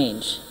positive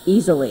change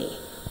easily?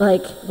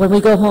 Like when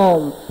we go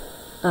home,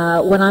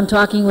 when I'm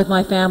talking with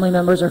my family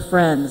members or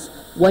friends,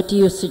 what do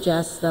you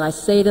suggest that I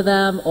say to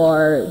them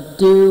or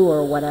do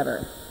or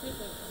whatever?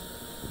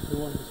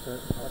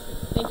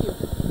 Thank you.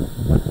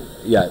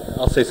 Yeah,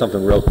 I'll say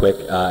something real quick,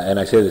 and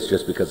I say this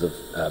just because of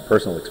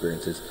personal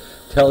experiences.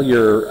 Tell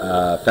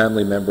your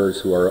family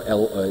members who are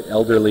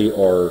elderly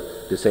or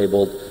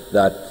disabled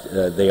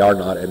that they are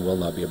not and will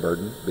not be a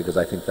burden, because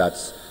I think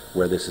that's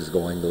where this is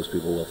going. Those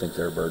people will think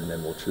they're a burden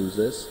and will choose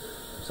this.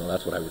 So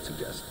that's what I would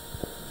suggest.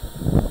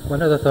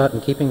 One other thought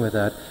in keeping with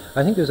that,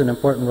 I think there's an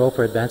important role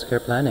for advanced care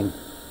planning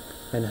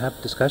and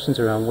have discussions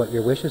around what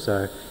your wishes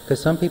are.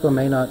 Because some people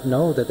may not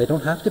know that they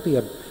don't have to be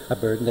a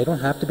burden. They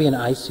don't have to be in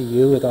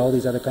ICU with all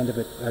these other kind of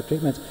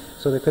treatments.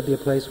 So there could be a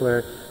place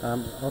where,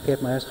 okay,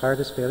 if my heart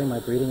is failing, my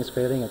breathing is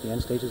failing at the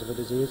end stages of a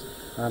disease,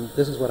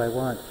 this is what I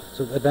want.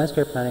 So advanced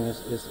care planning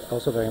is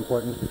also very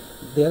important.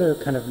 The other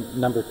kind of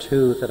number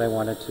 2 that I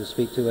wanted to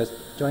speak to is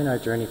join our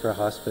journey for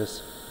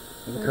hospice.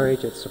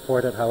 Encourage it,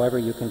 support it, however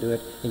you can do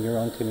it in your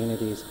own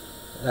communities.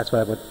 That's what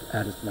I would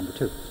add as number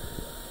 2.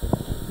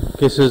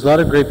 Okay, so there's a lot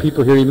of great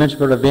people here. You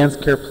mentioned about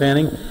advanced care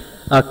planning.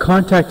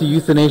 Contact the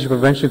Euthanasia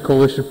Prevention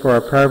Coalition for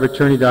our power of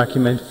attorney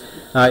document.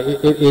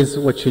 It is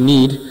what you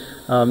need.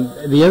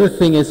 The other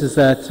thing is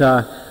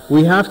that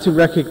we have to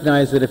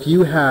recognize that if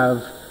you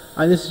have,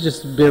 and this is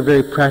just very,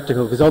 very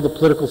practical, because all the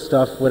political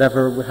stuff,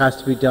 whatever has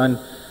to be done,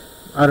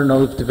 I don't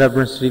know if deVeber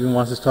Institute even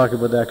wants us to talk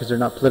about that because they're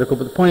not political,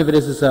 but the point of it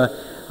is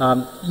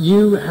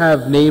you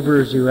have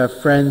neighbors, you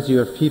have friends, you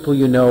have people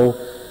you know,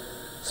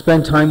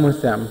 spend time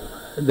with them.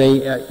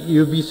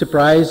 You'd be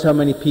surprised how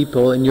many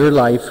people in your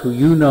life who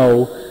you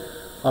know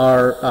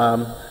are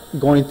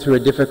going through a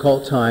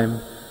difficult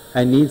time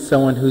and need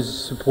someone who's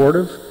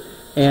supportive.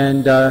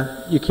 And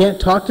you can't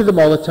talk to them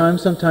all the time.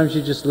 Sometimes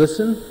you just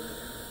listen,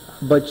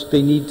 but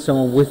they need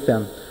someone with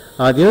them.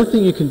 The other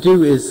thing you can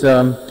do is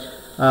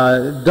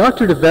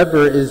Dr.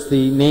 deVeber is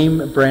the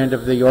name brand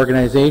of the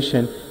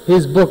organization.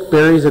 His book,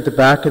 Berries, at the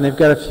back, and they've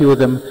got a few of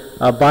them.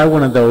 Buy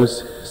one of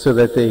those so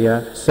that they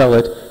sell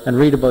it, and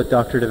read about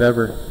Dr.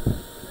 deVeber.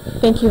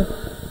 Thank you.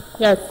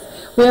 Yes.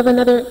 We have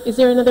another, is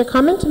there another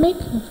comment to make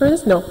for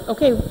this? No.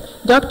 Okay.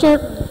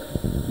 Doctor,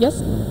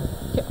 yes?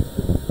 Okay.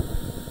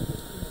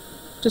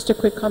 Just a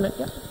quick comment,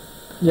 yeah.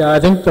 Yeah, I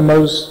think the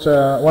most,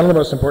 one of the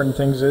most important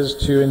things is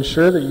to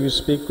ensure that you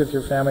speak with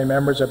your family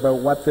members about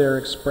what their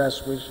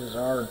express wishes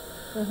are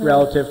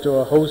relative to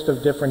a host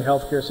of different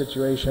healthcare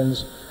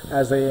situations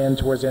as they end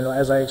towards the end.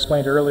 As I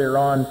explained earlier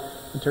on,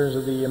 in terms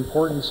of the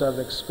importance of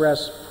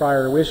express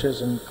prior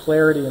wishes and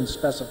clarity and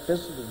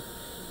specificity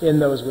in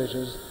those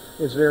wishes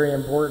is very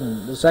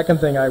important. The second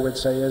thing I would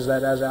say is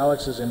that, as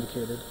Alex has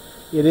indicated,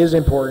 it is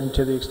important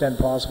to the extent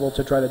possible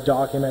to try to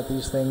document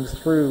these things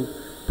through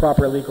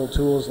proper legal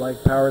tools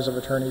like powers of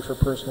attorney for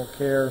personal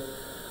care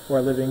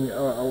or living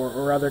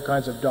or other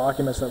kinds of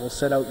documents that will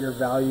set out your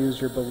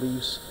values, your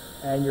beliefs,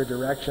 and your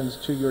directions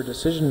to your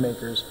decision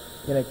makers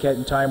in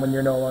a time when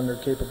you're no longer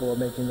capable of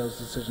making those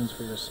decisions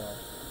for yourself.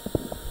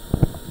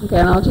 Okay,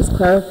 and I'll just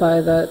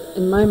clarify that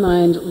in my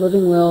mind,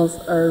 living wills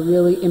are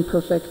really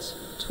imperfect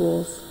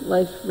tools.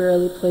 Life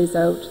rarely plays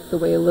out the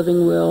way a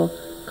living will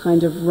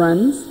kind of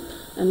runs,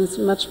 and it's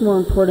much more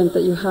important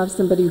that you have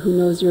somebody who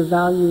knows your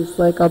values,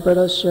 like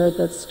Alberto shared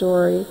that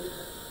story,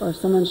 or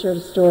someone shared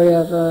a story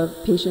of a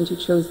patient who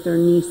chose their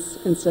niece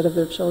instead of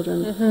their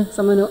children.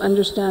 Someone who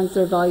understands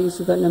their values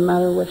so that no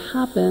matter what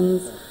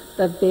happens,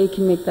 that they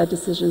can make that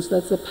decision. So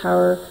that's the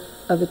power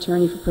of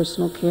attorney for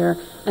personal care.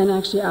 And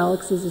actually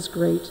Alex's is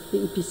great.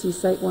 The EPC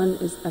site one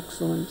is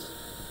excellent.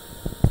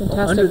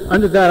 Fantastic.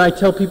 Under that, I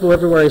tell people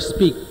everywhere I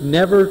speak,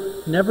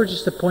 never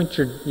just appoint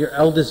your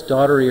eldest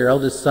daughter or your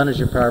eldest son as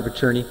your power of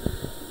attorney,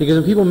 because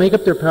when people make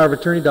up their power of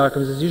attorney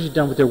documents, it's usually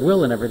done with their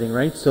will and everything,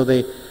 right? So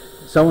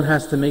someone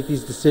has to make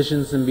these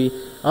decisions and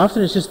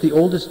often it's just the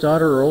oldest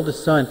daughter or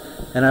oldest son.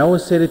 And I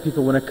always say to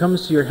people, when it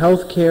comes to your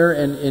health care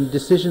and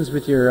decisions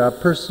with your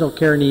personal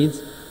care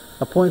needs,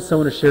 appoint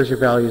someone who shares your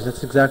values.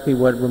 That's exactly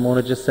what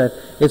Ramona just said.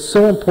 It's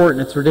so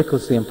important, it's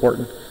ridiculously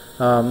important.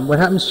 What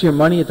happens to your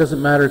money, it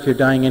doesn't matter if you're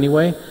dying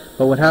anyway,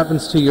 but what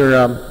happens to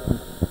your,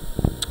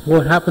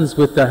 what happens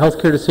with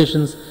healthcare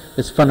decisions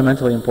is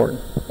fundamentally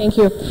important. Thank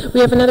you. We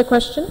have another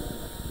question.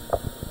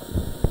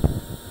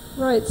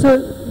 Right,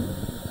 so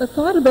a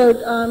thought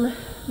about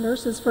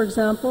nurses, for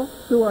example,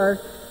 who are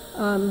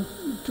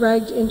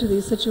dragged into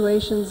these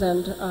situations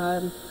and,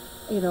 and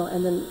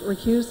then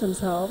recuse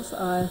themselves,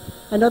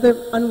 and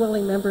other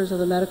unwilling members of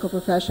the medical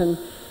profession.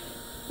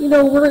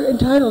 We're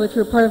entitled, if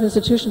you're part of an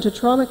institution, to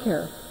trauma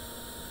care,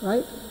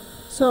 right?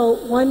 So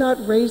why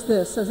not raise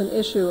this as an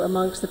issue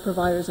amongst the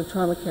providers of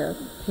trauma care,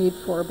 paid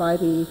for by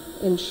the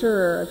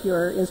insurer of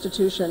your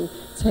institution,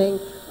 saying,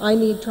 I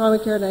need trauma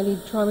care and I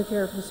need trauma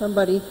care from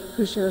somebody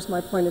who shares my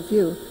point of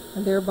view,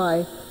 and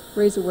thereby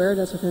raise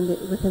awareness within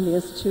the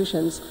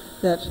institutions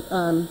that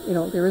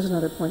there is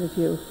another point of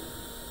view.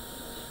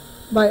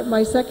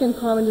 My second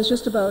comment is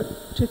just about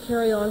to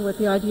carry on with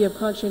the idea of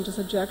conscientious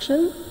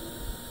objection.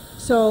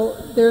 So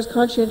there's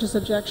conscientious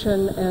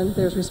objection and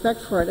there's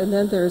respect for it, and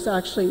then there's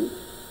actually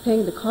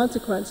paying the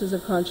consequences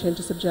of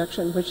conscientious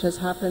objection, which has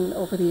happened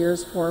over the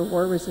years for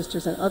war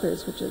resistors and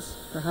others, which is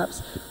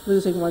perhaps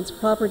losing one's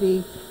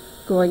property,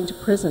 going to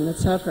prison,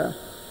 etc.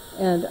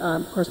 And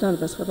of course, none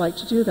of us would like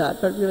to do that,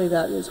 but really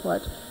that is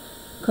what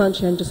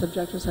conscientious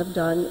objectors have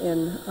done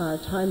in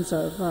times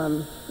of,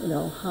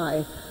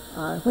 high,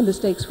 when the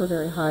stakes were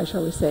very high,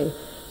 shall we say.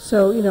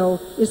 So,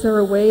 is there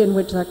a way in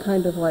which that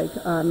kind of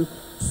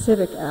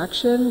civic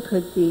action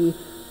could be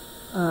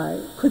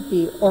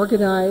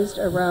organized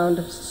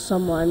around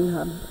someone,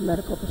 a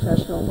medical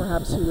professional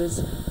perhaps, who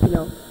is,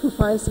 who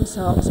finds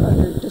themselves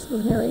under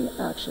disciplinary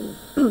action?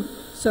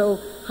 So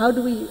how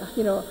do we,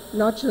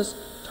 not just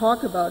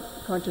talk about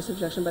conscious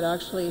objection, but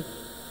actually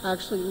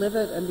live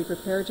it and be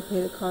prepared to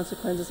pay the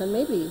consequences? And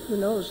maybe, who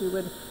knows,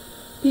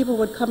 people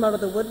would come out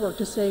of the woodwork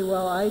to say,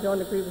 well, I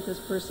don't agree with this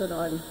person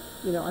on,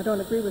 I don't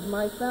agree with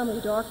my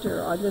family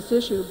doctor on this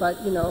issue, but,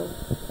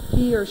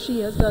 he or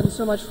she has done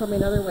so much for me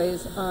in other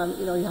ways,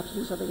 you have to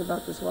do something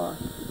about this law.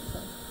 So,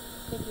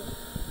 thank you.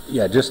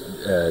 Yeah, just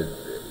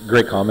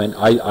great comment.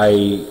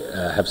 I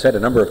have said a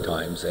number of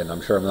times, and I'm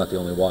sure I'm not the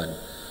only one,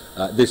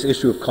 this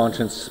issue of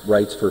conscience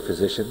rights for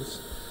physicians,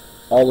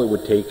 all it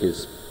would take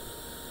is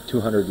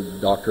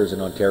 200 doctors in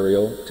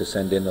Ontario to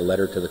send in a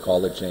letter to the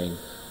college saying,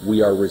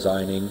 we are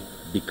resigning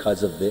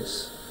because of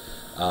this.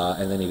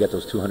 And then you get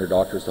those 200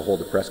 doctors to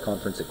hold a press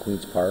conference at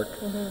Queen's Park,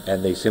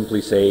 and they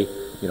simply say,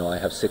 I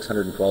have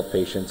 612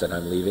 patients and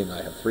I'm leaving,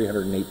 I have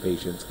 308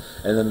 patients,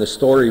 and then the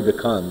story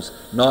becomes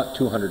not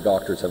 200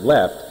 doctors have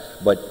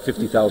left, but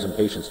 50,000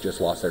 patients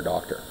just lost their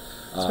doctor.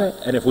 That's right.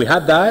 And if we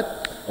had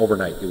that,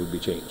 overnight it would be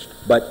changed.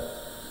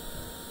 But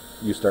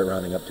you start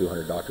rounding up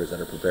 200 doctors that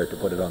are prepared to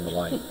put it on the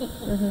line.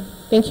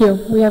 Thank you.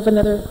 We have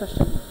another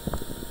question.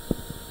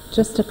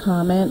 Just a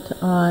comment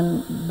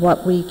on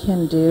what we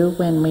can do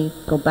when we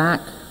go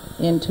back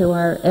into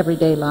our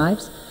everyday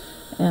lives.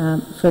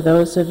 For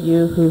those of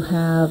you who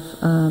have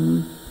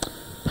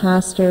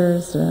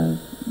pastors,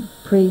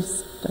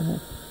 priests,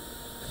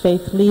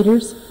 faith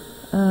leaders,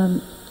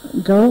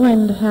 go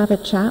and have a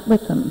chat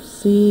with them.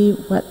 See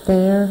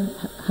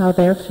how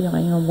they're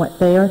feeling and what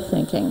they are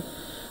thinking,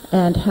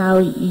 and how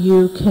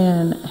you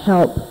can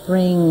help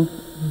bring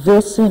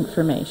this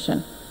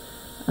information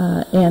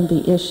and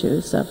the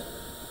issues of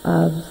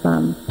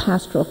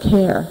pastoral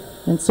care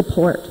and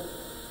support.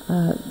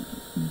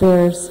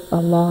 There's a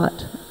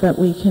lot that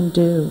we can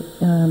do.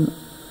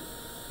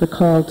 The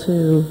call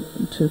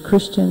to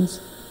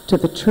Christians, to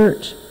the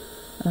church,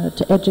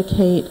 to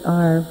educate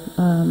our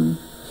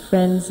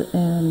friends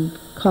and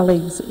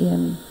colleagues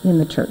in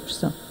the church.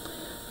 So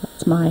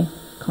that's my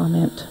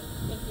comment.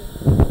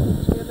 Do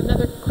you have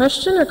another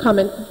question or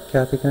comment?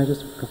 Kathy, can I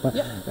just reply?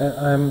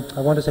 Yeah.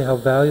 I want to say how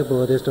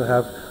valuable it is to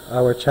have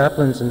our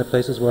chaplains in the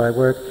places where I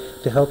work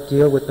to help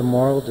deal with the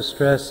moral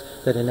distress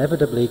that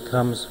inevitably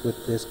comes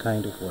with this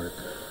kind of work.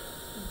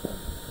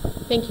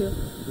 Thank you.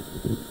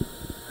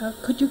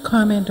 Could you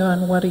comment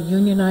on what a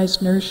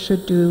unionized nurse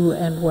should do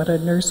and what a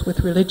nurse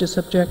with religious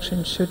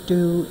objection should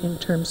do in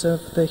terms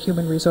of the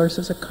human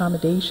resources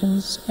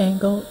accommodations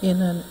angle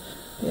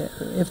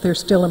if they're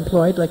still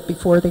employed, like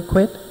before they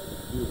quit?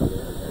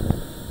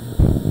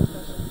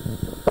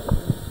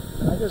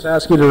 Can I just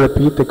ask you to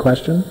repeat the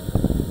question?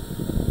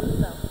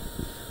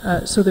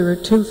 So there are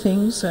two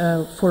things.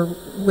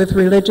 With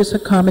religious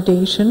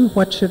accommodation,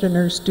 what should a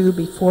nurse do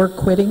before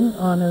quitting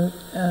on a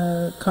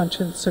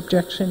conscience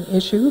objection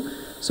issue?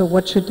 So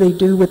what should they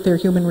do with their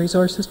human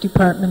resources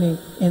department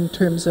in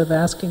terms of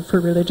asking for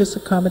religious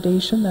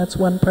accommodation? That's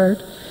one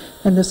part.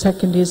 And the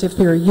second is, if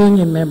they're a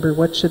union member,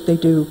 what should they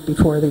do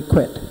before they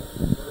quit?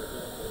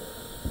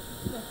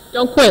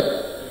 Don't quit.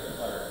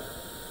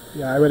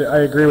 Yeah, I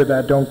agree with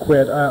that. Don't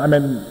quit.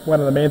 One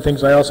of the main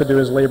things I also do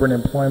is labor and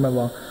employment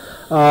law.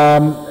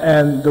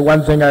 And the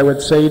one thing I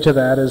would say to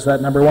that is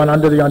that, number one,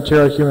 under the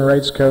Ontario Human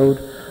Rights Code,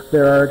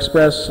 there are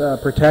express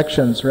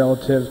protections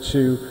relative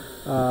to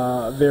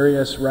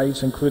various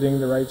rights, including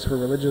the rights for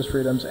religious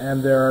freedoms,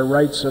 and there are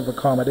rights of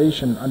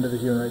accommodation under the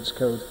Human Rights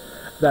Code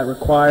that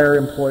require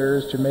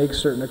employers to make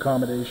certain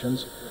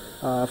accommodations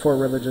for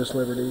religious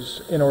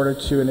liberties in order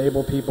to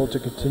enable people to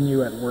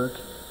continue at work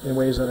in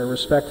ways that are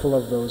respectful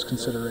of those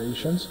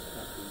considerations.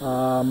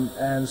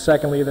 And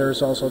secondly,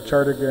 there's also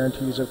charter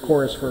guarantees, of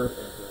course, for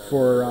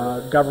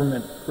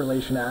government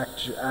relation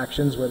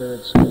actions, whether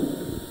it's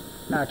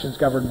actions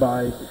governed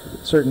by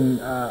certain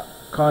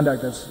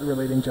conduct that's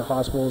relating to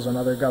hospitals and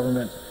other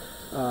government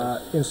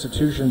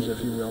institutions,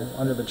 if you will,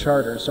 under the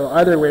charter. So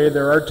either way,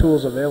 there are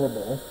tools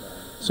available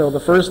So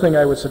the first thing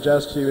I would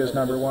suggest to you is,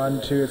 number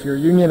one, if you're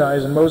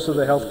unionized, and most of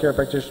the healthcare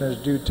practitioners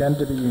do tend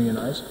to be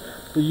unionized,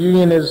 the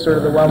union is sort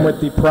of the one with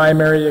the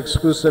primary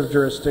exclusive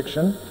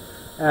jurisdiction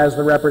as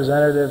the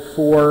representative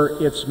for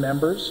its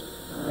members.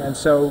 And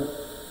so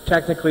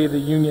technically the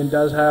union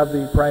does have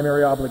the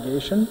primary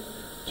obligation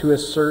to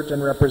assert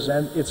and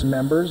represent its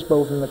members,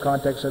 both in the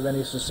context of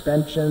any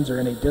suspensions or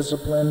any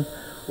discipline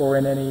or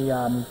in any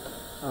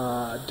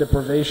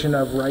deprivation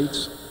of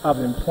rights of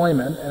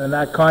employment. And in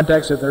that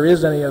context, if there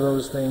is any of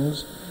those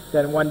things,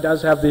 then one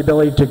does have the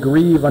ability to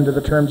grieve under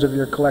the terms of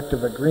your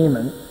collective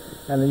agreement,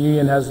 and the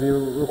union has the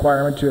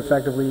requirement to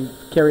effectively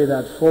carry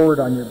that forward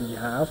on your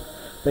behalf.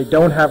 They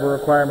don't have a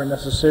requirement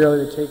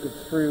necessarily to take it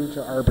through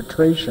to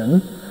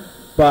arbitration,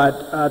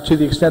 but to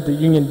the extent the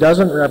union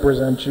doesn't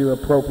represent you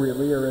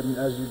appropriately or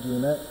as you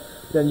deem it,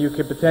 then you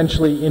could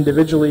potentially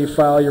individually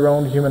file your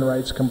own human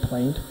rights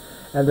complaint.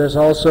 And there's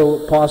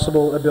also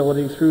possible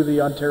ability through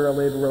the Ontario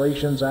Labour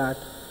Relations Act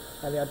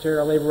and the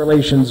Ontario Labour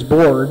Relations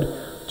Board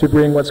to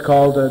bring what's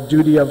called a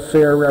duty of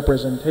fair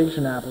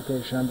representation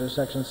application under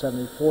Section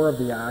 74 of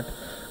the Act,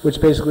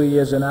 which basically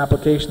is an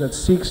application that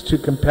seeks to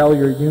compel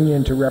your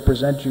union to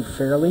represent you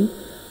fairly.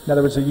 In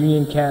other words, the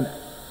union can't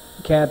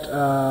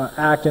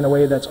act in a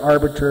way that's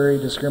arbitrary,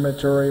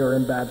 discriminatory, or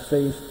in bad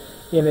faith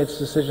in its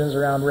decisions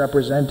around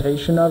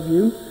representation of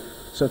you.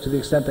 So to the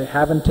extent they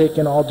haven't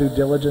taken all due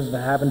diligence and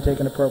they haven't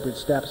taken appropriate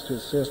steps to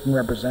assist and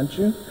represent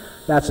you,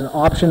 that's an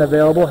option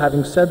available.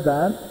 Having said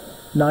that,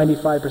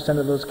 95%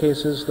 of those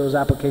cases, those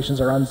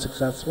applications are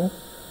unsuccessful.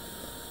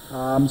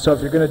 So if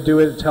you're going to do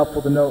it, it's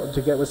helpful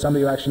to get with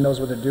somebody who actually knows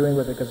what they're doing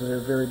with it, because they're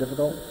very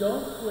difficult.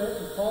 Don't quit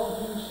and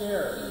call Hugh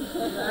Share.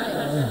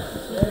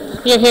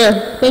 You're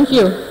here. Thank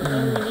you. We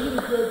need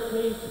a good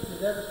case if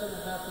there's ever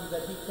something happens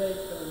that he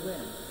takes that we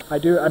win. I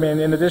do. I mean,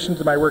 in addition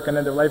to my work on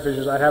end-of-life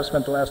issues, I have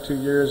spent the last 2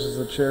 years as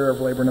the chair of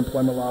Labour and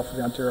Employment Law for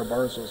the Ontario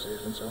Bar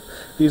Association. So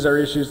these are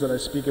issues that I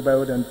speak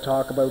about and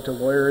talk about to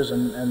lawyers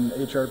and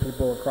HR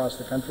people across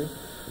the country.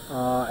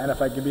 And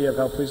if I can be of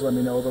help, please let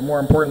me know. But more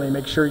importantly,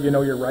 make sure you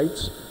know your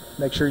rights.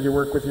 Make sure you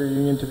work with your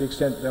union to the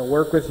extent they'll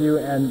work with you,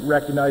 and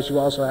recognize you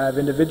also have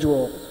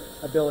individual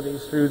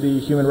abilities through the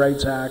Human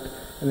Rights Act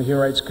and the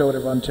Human Rights Code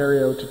of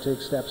Ontario to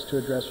take steps to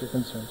address your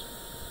concerns.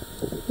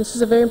 This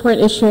is a very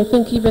important issue. I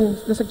think even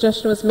the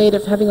suggestion was made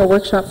of having a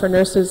workshop for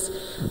nurses,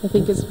 I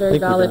think is very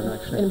valid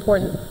and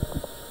important.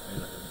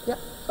 Yeah,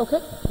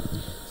 okay.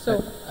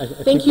 So,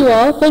 thank you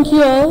all. Thank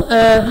you all.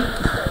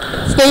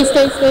 Stay.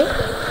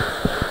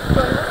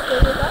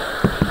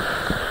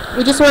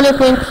 We just want to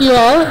thank you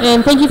all,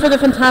 and thank you for the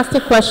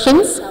fantastic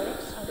questions.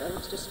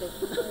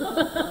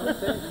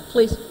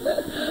 Please.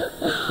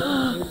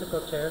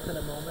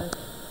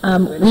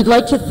 We'd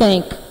like to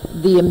thank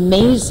the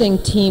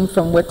amazing team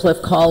from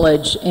Wycliffe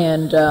College,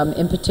 and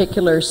in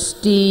particular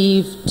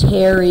Steve,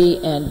 Terry,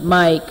 and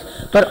Mike,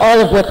 but all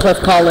of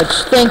Wycliffe College.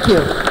 Thank you.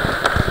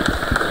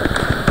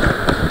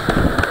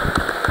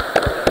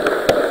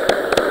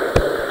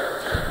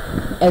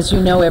 As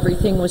you know,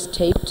 everything was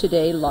taped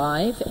today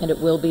live, and it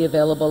will be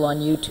available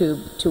on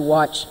YouTube to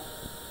watch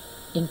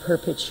in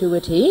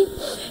perpetuity.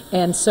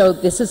 And so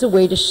this is a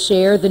way to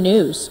share the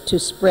news, to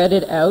spread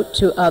it out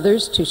to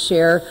others, to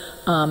share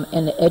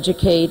and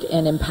educate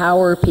and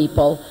empower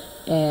people.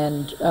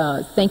 And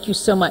thank you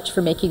so much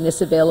for making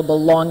this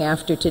available long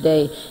after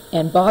today.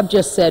 And Bob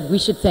just said we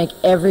should thank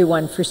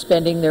everyone for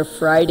spending their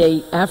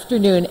Friday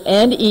afternoon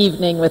and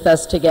evening with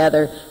us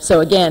together.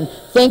 So again,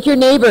 thank your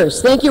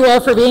neighbors. Thank you all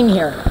for being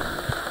here.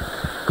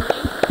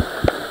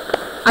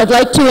 I'd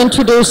like to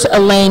introduce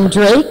Elaine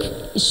Drake.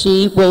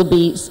 She will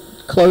be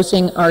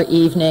closing our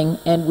evening,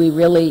 and we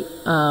really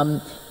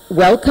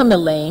welcome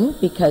Elaine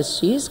because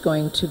she's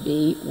going to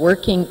be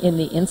working in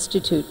the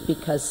Institute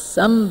because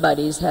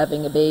somebody's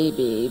having a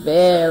baby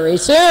very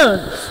soon.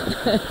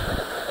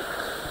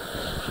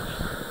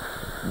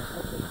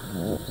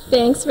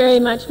 Thanks very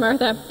much,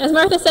 Martha. As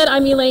Martha said,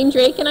 I'm Elaine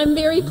Drake, and I'm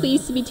very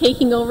pleased to be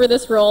taking over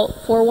this role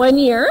for 1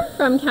 year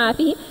from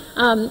Kathy.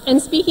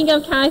 And speaking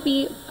of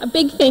Kathy, a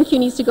big thank you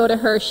needs to go to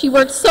her. She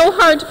worked so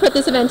hard to put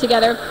this event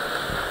together.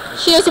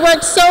 She has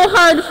worked so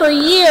hard for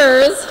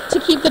years to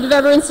keep the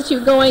deVeber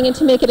Institute going and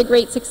to make it a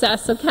great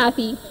success. So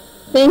Kathy,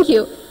 thank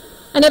you.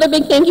 Another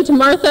big thank you to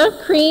Martha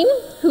Crean,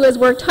 who has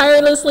worked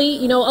tirelessly.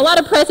 You know, a lot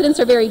of presidents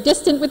are very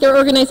distant with their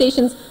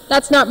organizations.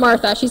 That's not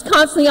Martha. She's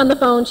constantly on the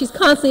phone. She's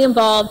constantly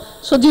involved.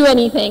 She'll do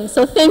anything.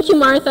 So thank you,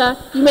 Martha.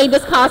 You made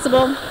this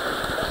possible.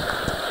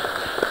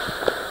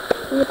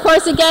 We, of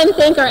course, again,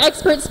 thank our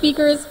expert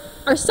speakers.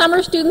 Our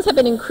summer students have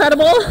been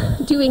incredible,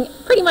 doing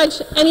pretty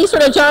much any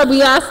sort of job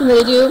we ask them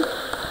to do.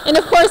 And,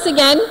 of course,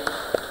 again,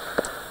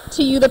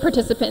 to you, the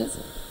participants.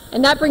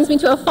 And that brings me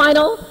to a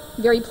final,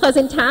 very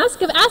pleasant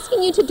task of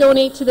asking you to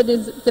donate to the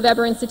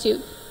deVeber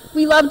Institute.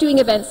 We love doing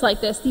events like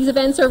this. These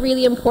events are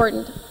really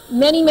important.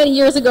 Many, many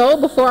years ago,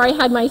 before I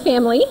had my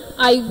family,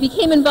 I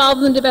became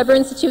involved in the deVeber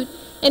Institute,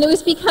 and it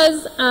was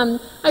because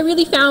I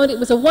really found it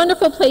was a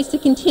wonderful place to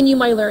continue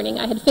my learning.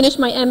 I had finished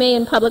my MA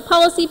in public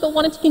policy, but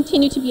wanted to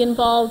continue to be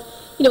involved,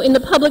 you know, in the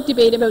public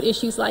debate about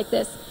issues like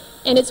this.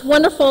 And it's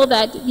wonderful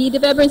that the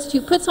deVeber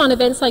Institute puts on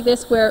events like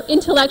this where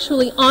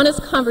intellectually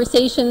honest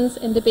conversations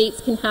and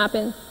debates can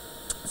happen.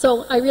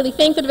 So I really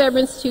thank the deVeber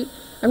Institute.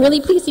 I'm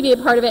really pleased to be a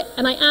part of it,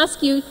 and I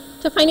ask you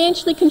to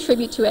financially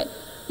contribute to it.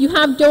 You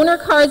have donor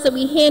cards that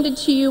we handed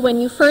to you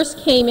when you first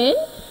came in.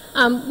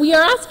 We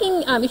are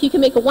asking if you can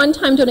make a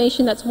one-time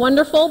donation, that's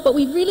wonderful, but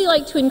we'd really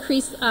like to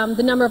increase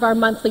the number of our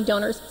monthly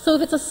donors. So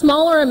if it's a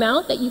smaller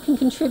amount that you can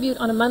contribute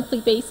on a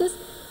monthly basis,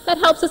 that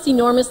helps us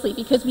enormously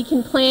because we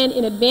can plan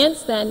in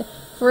advance then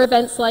for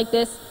events like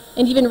this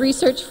and even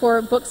research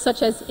for books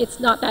such as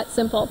It's Not That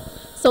Simple.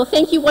 So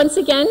thank you once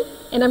again,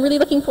 and I'm really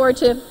looking forward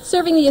to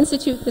serving the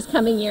Institute this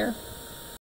coming year.